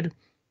sounded.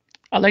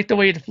 I liked the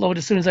way it flowed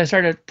as soon as I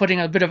started putting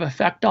a bit of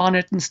effect on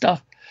it and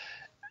stuff.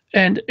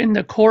 And in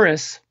the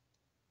chorus,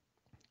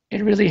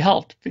 it really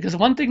helped because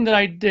one thing that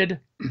I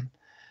did,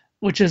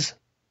 which is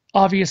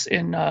obvious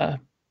in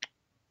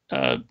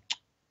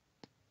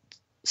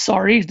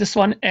Sorry, this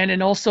one,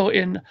 and also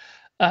in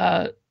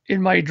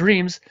My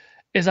Dreams,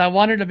 is I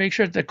wanted to make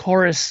sure that the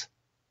chorus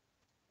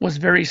was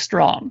very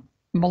strong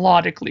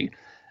melodically.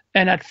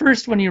 And at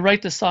first, when you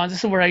write the songs,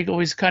 this is where I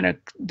always kind of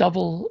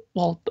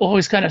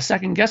always kind of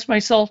second guess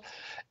myself,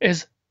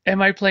 is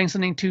am I playing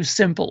something too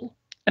simple?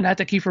 And I have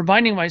to keep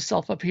reminding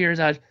myself up here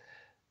that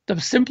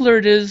the simpler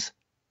it is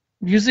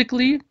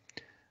musically,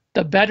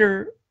 the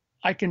better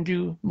I can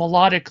do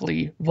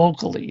melodically,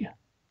 vocally,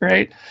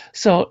 right?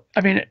 So,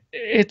 I mean,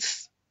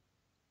 it's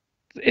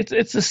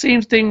the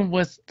same thing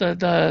with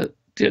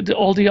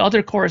all the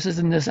other choruses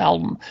in this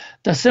album.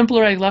 The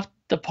simpler I left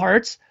the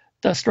parts,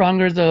 the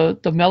stronger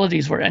the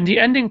melodies were. And the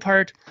ending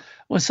part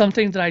was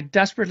something that I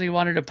desperately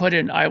wanted to put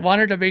in. I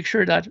wanted to make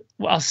sure that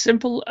as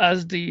simple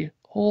as the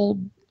whole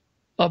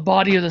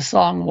body of the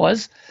song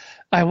was,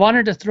 I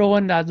wanted to throw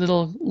in that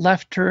little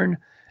left turn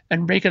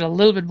and make it a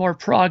little bit more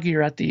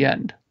proggier at the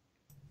end.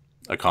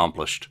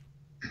 Accomplished.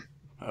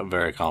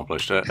 Very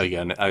accomplished.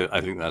 Again, I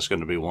think that's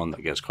going to be one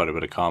that gets quite a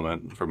bit of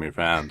comment from your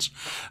fans.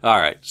 All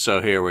right, so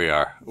here we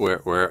are.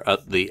 We're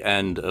at the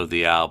end of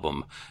the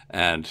album,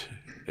 and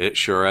it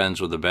sure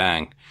ends with a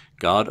bang.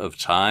 God of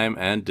Time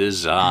and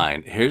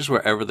Design. Here's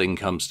where everything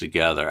comes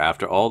together.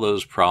 After all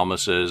those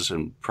promises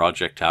and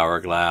Project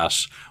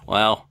Hourglass,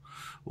 well,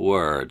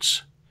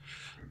 words.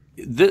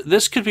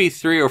 This could be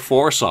 3 or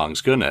 4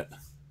 songs, couldn't it?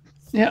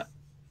 Yeah,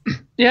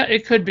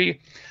 it could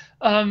be.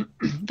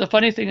 The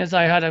funny thing is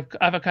I have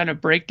a kind of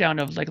breakdown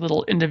of like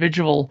little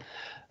individual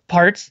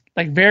parts,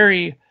 like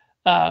very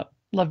La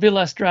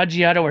Villa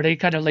Straggiato, where they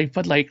kind of like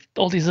put like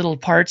all these little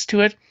parts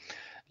to it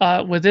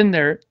within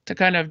there to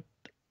kind of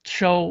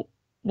show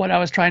what I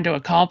was trying to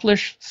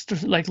accomplish,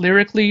 like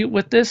lyrically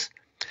with this.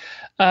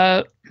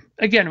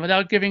 Again,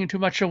 without giving too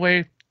much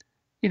away,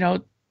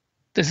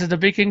 this is the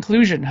big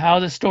conclusion, how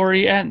the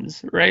story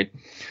ends, right?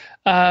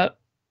 And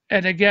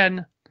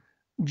again,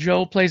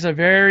 Joe plays a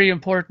very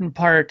important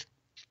part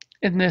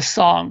in this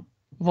song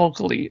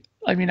vocally.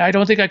 I mean, I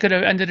don't think I could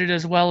have ended it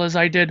as well as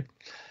I did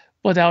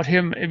without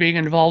him being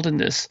involved in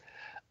this.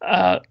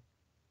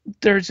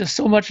 There's just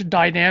so much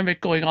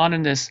dynamic going on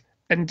in this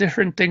and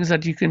different things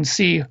that you can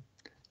see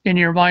in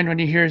your mind when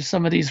you hear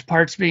some of these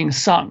parts being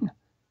sung.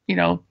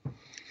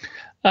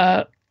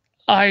 I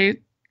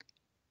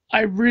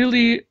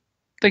really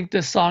think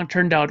this song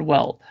turned out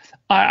well.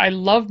 I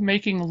love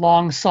making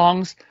long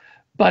songs,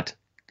 but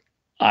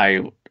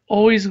I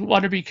always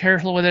want to be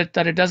careful with it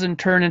that it doesn't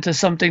turn into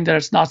something that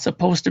it's not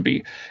supposed to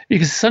be.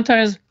 Because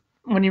sometimes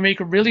when you make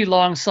really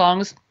long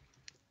songs,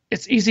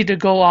 it's easy to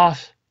go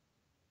off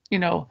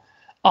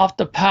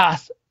the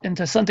path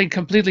into something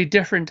completely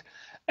different,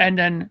 and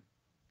then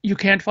you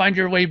can't find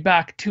your way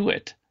back to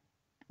it,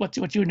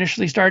 what you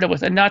initially started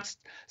with. And that's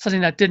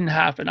something that didn't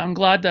happen. I'm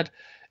glad that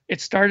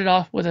it started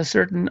off with a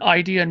certain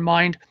idea in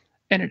mind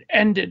and it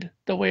ended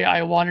the way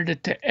I wanted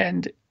it to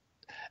end.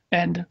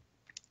 And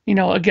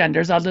again,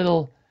 there's that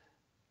little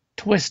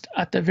twist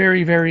at the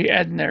very, very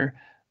end there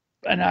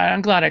and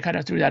I'm glad I kind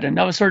of threw that in.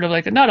 That was sort of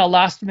like not a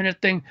last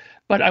minute thing,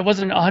 but I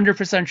wasn't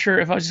 100% sure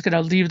if I was just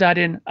going to leave that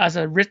in as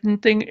a written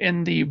thing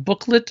in the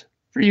booklet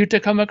for you to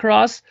come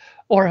across,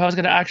 or if I was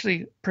going to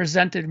actually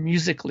present it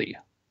musically.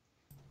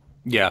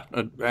 Yeah,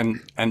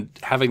 and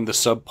having the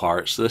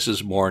subparts, this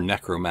is more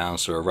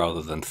Necromancer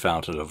rather than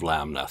Fountain of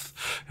Lamneth,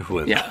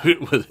 with Yeah.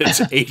 with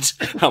its eight,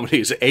 how many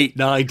is it, 8,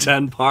 9,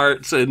 10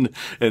 parts in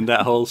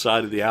that whole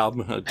side of the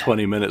album,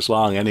 20 minutes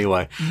long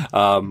anyway.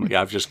 Yeah,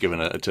 I've just given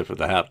a tip of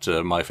the hat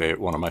to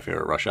one of my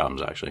favorite Rush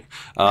albums actually.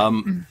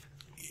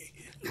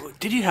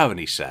 Did you have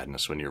any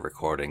sadness when you're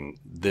recording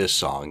this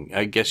song?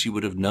 I guess you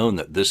would have known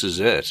that this is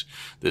it.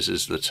 This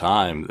is the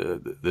time.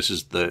 This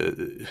is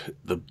the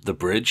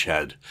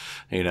bridgehead.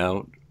 You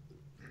know,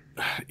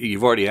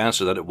 you've already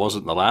answered that it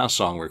wasn't the last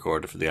song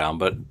recorded for the album,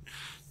 but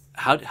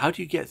how do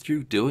you get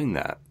through doing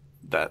that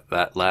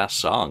last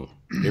song?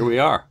 Here we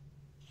are.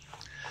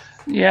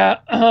 Yeah.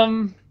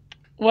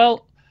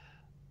 Well,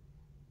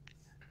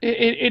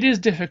 it is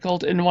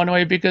difficult in one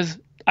way because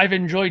I've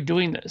enjoyed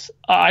doing this.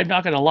 I'm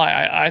not going to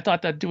lie. I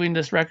thought that doing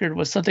this record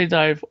was something that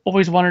I've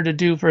always wanted to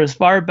do for as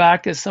far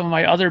back as some of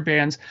my other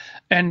bands.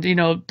 And,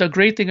 the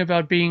great thing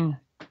about being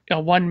a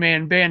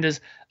one-man band is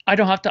I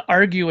don't have to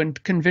argue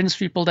and convince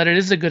people that it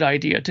is a good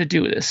idea to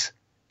do this.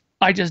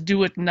 I just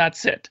do it and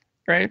that's it,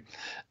 right?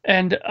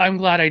 And I'm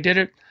glad I did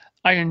it.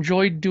 I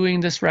enjoyed doing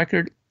this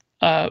record.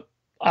 A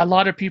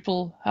lot of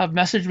people have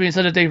messaged me and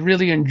said that they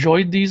really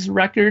enjoyed these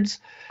records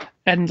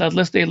and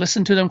they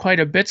listen to them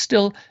quite a bit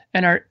still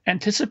and are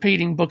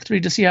anticipating book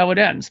 3 to see how it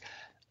ends.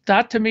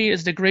 That to me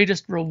is the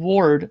greatest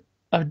reward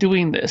of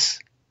doing this,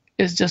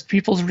 is just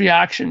people's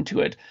reaction to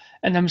it.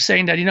 And them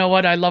saying that, you know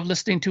what, I love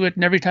listening to it.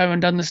 And every time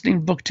I'm done listening to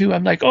book 2,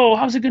 I'm like, oh,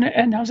 how's it going to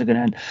end? How's it going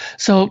to end?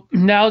 So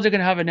now they're going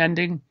to have an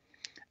ending.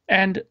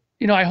 And,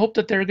 I hope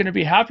that they're going to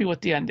be happy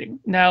with the ending.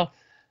 Now,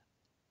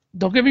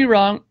 don't get me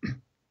wrong.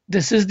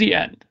 This is the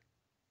end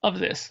of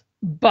this.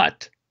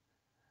 But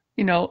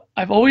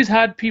I've always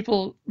had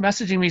people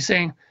messaging me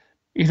saying,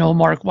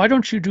 Mark, why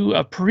don't you do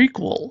a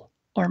prequel?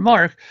 Or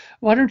Mark,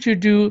 why don't you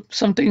do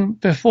something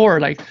before?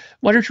 Like,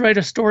 why don't you write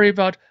a story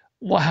about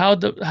how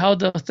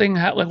the thing,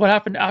 like what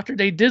happened after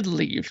they did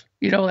leave?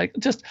 Like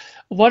just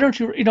why don't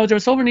you?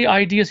 There's so many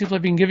ideas people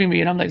have been giving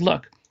me, and I'm like,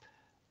 look,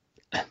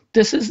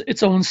 this is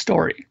its own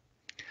story.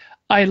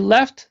 I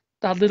left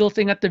that little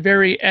thing at the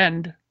very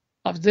end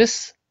of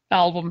this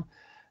album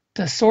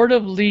to sort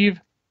of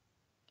leave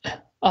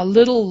a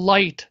little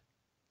light,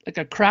 like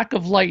a crack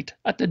of light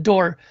at the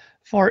door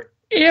for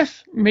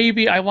if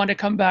maybe I want to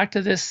come back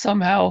to this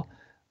somehow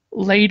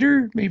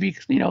later, maybe,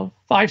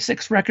 5,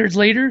 6 records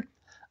later,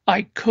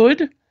 I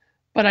could,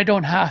 but I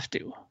don't have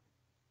to.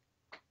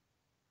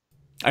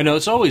 I know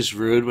it's always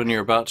rude when you're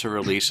about to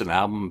release an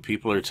album and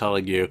people are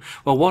telling you,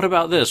 well, what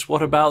about this?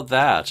 What about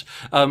that?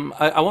 I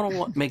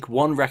want to make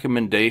one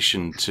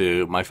recommendation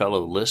to my fellow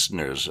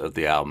listeners of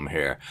the album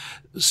here.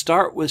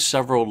 Start with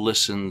several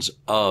listens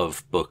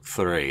of Book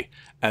 3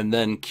 and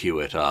then cue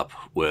it up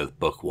with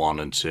Book 1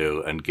 and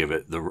 2 and give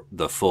it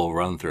the full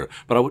run through.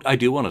 But I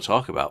do want to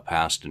talk about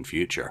Past and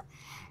Future,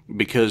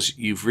 because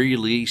you've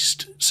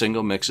released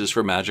single mixes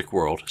for Magic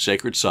World,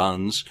 Sacred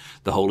Sons,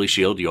 The Holy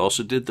Shield. You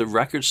also did the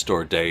Record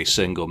Store Day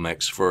single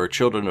mix for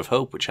Children of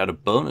Hope, which had a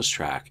bonus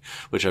track,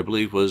 which I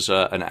believe was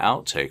an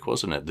outtake,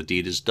 wasn't it? The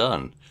Deed is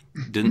Done.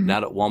 Didn't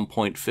that at one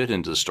point fit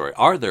into the story?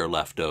 Are there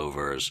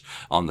leftovers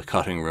on the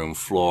cutting room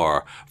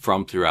floor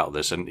from throughout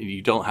this? And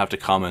you don't have to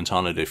comment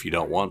on it if you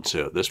don't want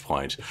to at this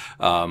point.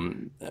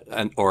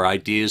 Or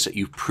ideas that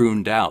you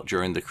pruned out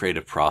during the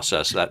creative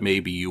process that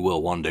maybe you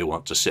will one day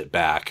want to sit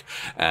back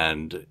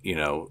and,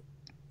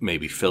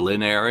 maybe fill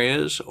in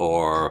areas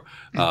or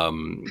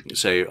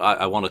say,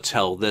 I want to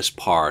tell this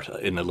part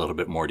in a little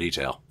bit more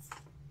detail.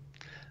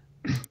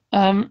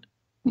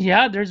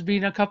 Yeah, there's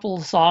been a couple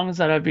of songs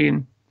that have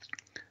been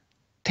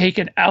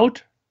taken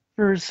out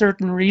for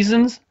certain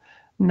reasons,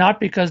 not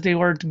because they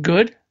weren't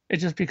good.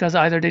 It's just because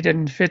either they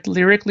didn't fit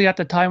lyrically at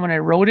the time when I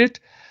wrote it,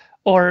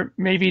 or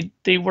maybe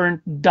they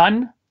weren't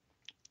done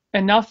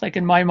enough. Like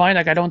in my mind,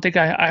 like I don't think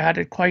I had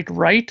it quite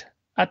right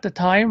at the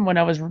time when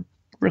I was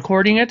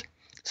recording it,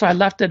 so I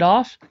left it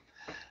off.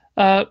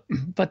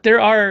 But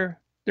there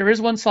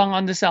is one song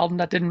on this album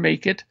that didn't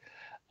make it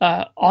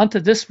onto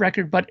this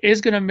record, but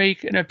is going to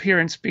make an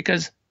appearance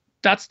because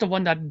that's the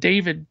one that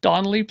David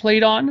Donnelly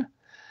played on.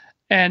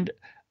 And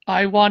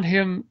I want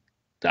him,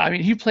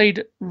 he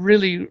played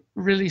really,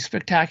 really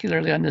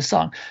spectacularly on this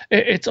song.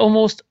 It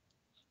almost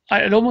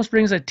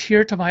brings a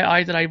tear to my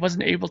eye that I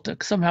wasn't able to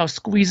somehow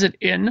squeeze it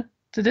in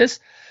to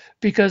this,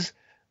 because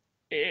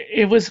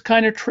it was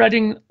kind of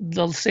treading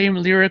the same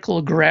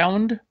lyrical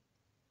ground,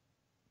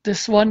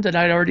 this one, that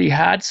I'd already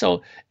had.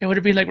 So it would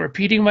have been like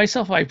repeating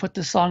myself if I put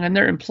this song in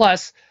there. And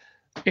plus,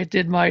 it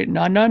did my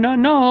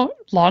no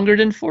longer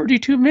than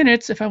 42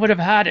 minutes if I would have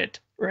had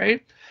it,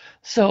 right?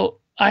 So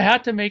I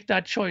had to make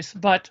that choice.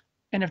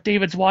 And if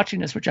David's watching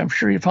this, which I'm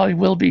sure he probably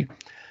will be,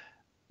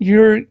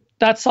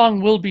 that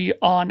song will be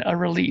on a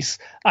release.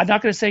 I'm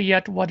not going to say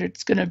yet what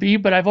it's going to be,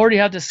 but I've already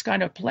had this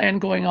kind of plan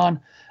going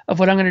on of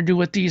what I'm going to do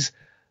with these,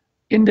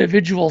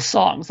 individual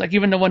songs, like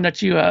even the one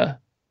that you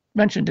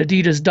mentioned,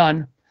 Adidas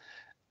Done,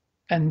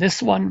 and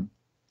this one,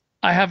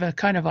 I have a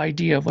kind of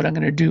idea of what I'm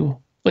going to do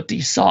with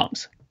these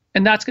songs.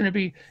 And that's going to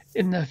be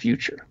in the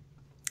future.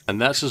 And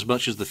that's as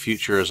much as the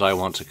future as I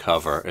want to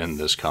cover in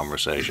this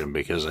conversation,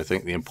 because I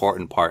think the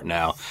important part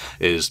now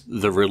is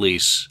the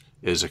release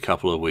is a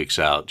couple of weeks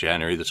out,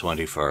 January the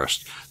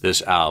 21st.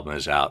 This album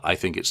is out. I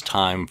think it's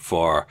time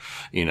for,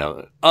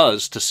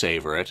 us to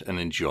savor it and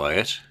enjoy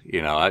it.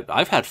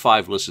 I've had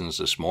 5 listens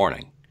this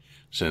morning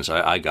since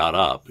I got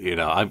up.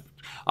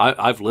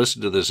 I've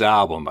listened to this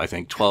album, I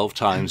think, 12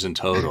 times in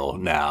total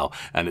now,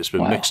 and it's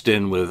been mixed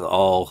in with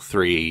all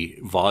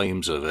 3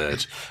 volumes of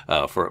it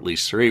for at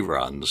least 3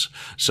 runs.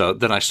 So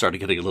then I started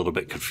getting a little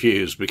bit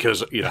confused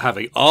because,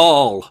 having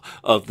all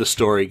of the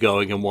story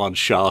going in one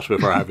shot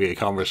before having a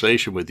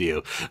conversation with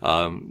you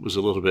was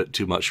a little bit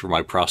too much for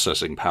my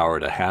processing power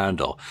to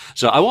handle.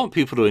 So I want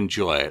people to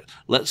enjoy it.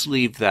 Let's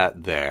leave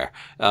that there.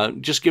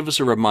 Just give us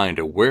a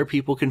reminder where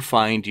people can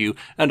find you,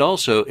 and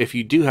also if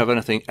you do have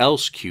anything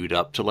else queued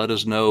up, to let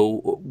us know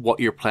what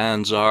your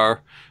plans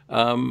are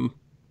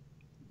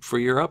for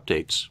your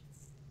updates.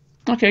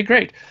 Okay,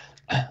 great.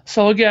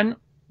 So again,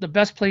 the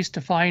best place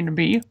to find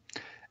me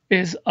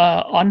is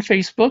on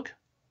Facebook.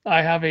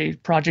 I have a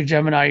Projekt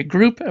Gemineye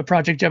group, a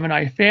Projekt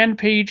Gemineye fan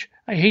page.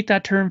 I hate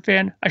that term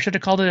fan. I should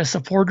have called it a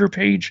supporter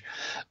page.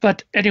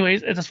 But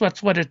anyways,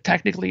 that's what it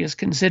technically is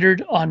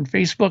considered on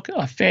Facebook,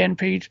 a fan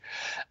page.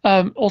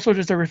 Also,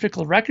 there's a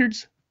Riffical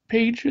Records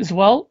page as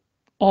well.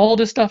 All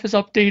this stuff is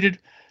updated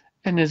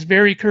and is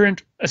very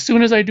current. As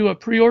soon as I do a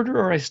pre-order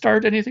or I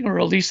start anything or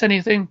release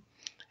anything,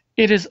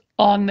 it is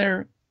on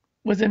there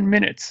within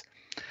minutes.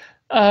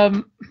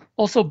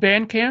 Also,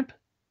 Bandcamp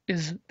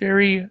is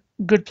very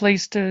good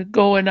place to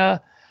go and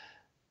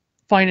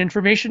find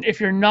information. If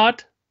you're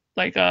not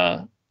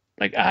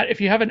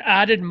if you haven't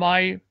added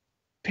my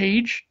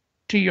page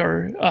to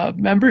your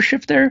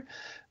membership there,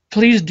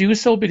 please do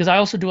so, because I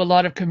also do a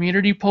lot of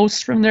community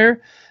posts from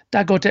there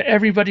that go to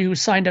everybody who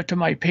signed up to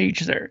my page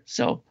there.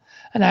 So,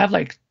 and I have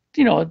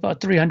about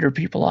 300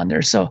 people on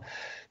there. So,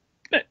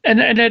 and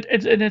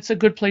it's a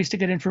good place to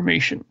get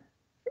information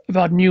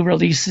about new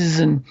releases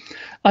and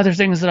other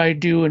things that I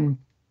do and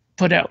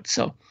put out.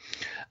 So,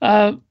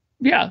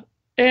 yeah.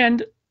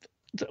 And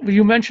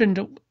you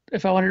mentioned,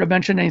 if I wanted to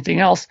mention anything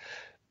else,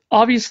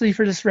 obviously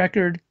for this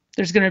record,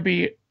 there's going to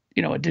be,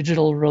 a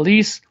digital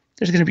release.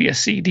 There's going to be a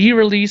CD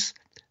release.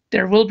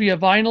 There will be a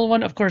vinyl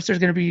one. Of course,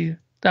 that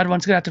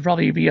one's going to have to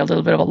probably be a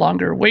little bit of a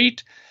longer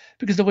wait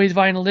because the way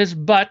vinyl is,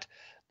 but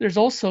there's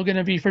also going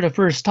to be, for the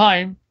first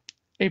time,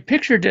 a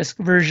picture disc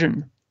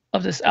version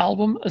of this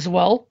album as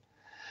well.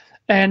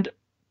 And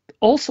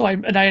also, I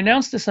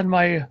announced this on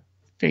my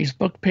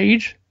Facebook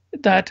page,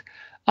 that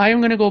I am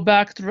going to go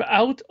back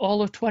throughout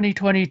all of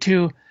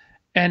 2022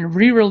 and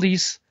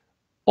re-release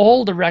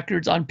all the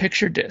records on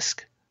picture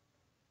disc.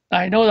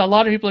 I know that a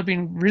lot of people have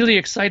been really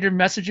excited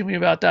messaging me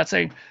about that,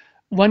 saying,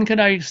 when can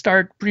I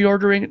start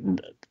pre-ordering?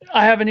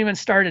 I haven't even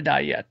started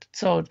that yet.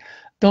 So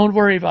don't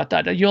worry about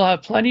that. You'll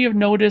have plenty of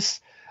notice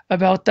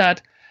about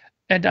that.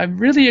 And I'm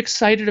really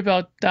excited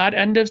about that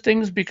end of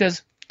things,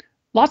 because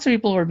lots of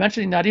people were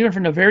mentioning that even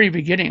from the very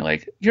beginning.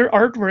 Like, your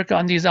artwork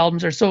on these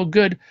albums are so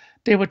good,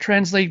 they would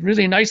translate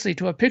really nicely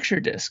to a picture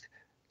disc.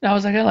 And I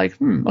was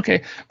like,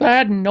 okay. But I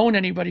hadn't known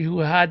anybody who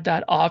had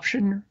that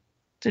option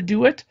to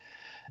do it.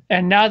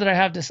 And now that I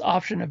have this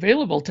option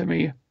available to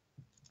me,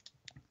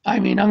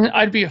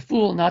 I'd be a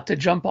fool not to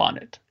jump on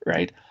it,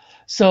 right?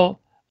 So,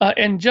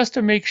 and just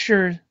to make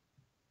sure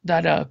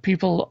that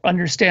people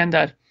understand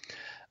that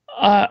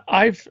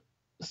I've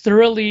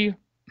thoroughly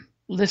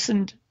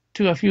listened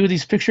to a few of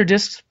these picture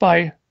discs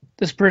by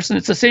this person.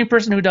 It's the same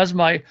person who does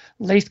my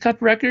Lathe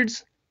Cut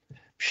records.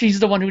 She's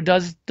the one who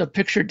does the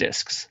picture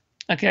discs,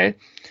 okay?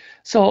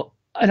 So,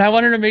 and I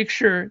wanted to make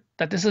sure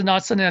that this is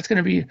not something that's going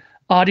to be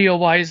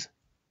audio-wise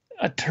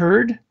a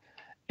turd,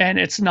 and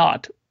it's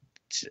not.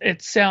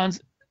 It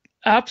sounds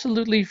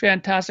absolutely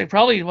fantastic.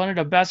 Probably one of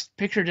the best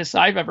picture discs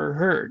I've ever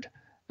heard,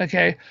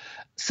 okay?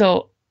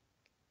 So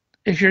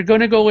if you're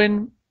going to go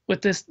in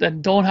with this,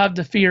 then don't have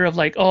the fear of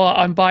like, oh,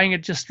 I'm buying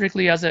it just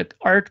strictly as an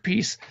art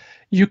piece.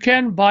 You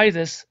can buy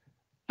this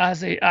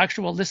as a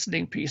actual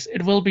listening piece.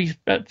 It will be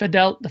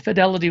the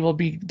fidelity will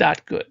be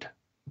that good.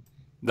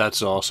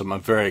 That's awesome.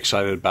 I'm very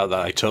excited about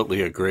that. I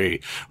totally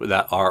agree with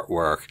that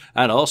artwork,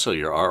 and also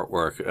your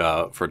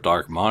artwork for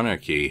Dark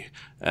Monarchy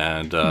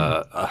and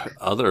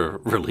other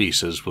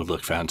releases would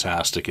look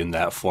fantastic in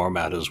that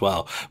format as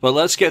well. But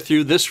let's get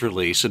through this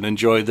release and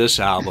enjoy this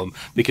album,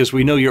 because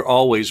we know you're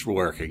always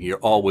working. You're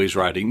always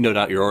writing. No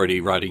doubt you're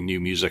already writing new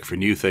music for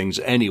new things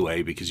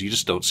anyway, because you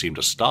just don't seem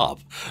to stop,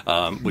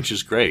 which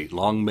is great.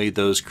 Long may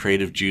those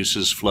creative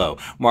juices flow.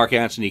 Mark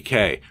Anthony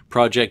Kaye,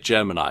 Projekt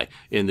Gemineye,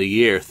 in the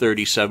year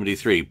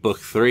 3073, Book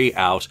 3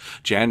 out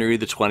January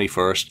the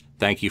 21st.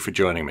 Thank you for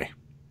joining me.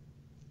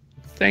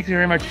 Thank you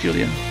very much,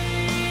 Julian.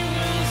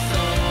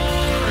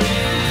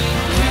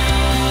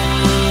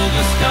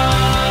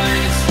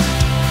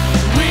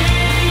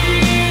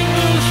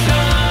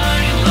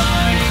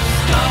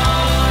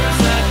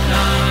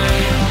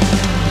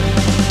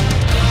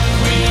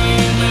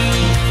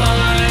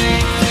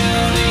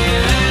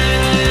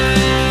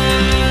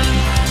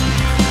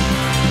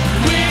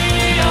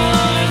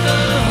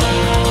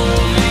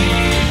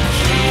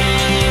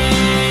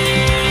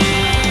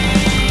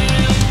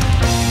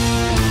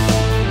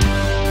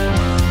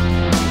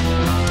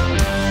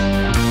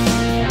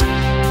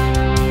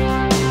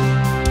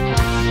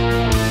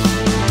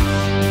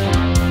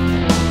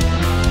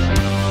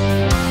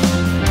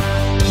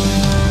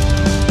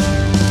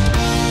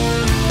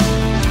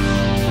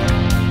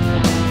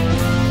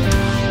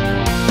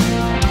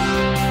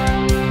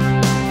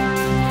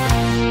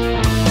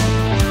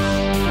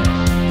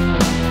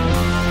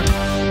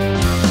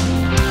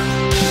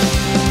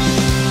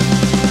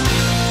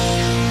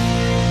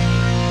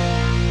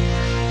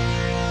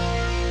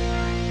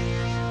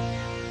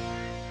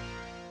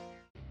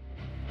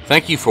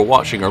 Thank you for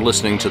watching or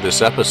listening to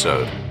this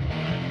episode.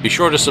 Be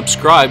sure to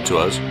subscribe to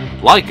us,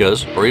 like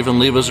us, or even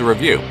leave us a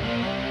review.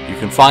 You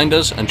can find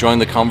us and join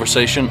the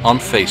conversation on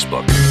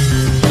Facebook.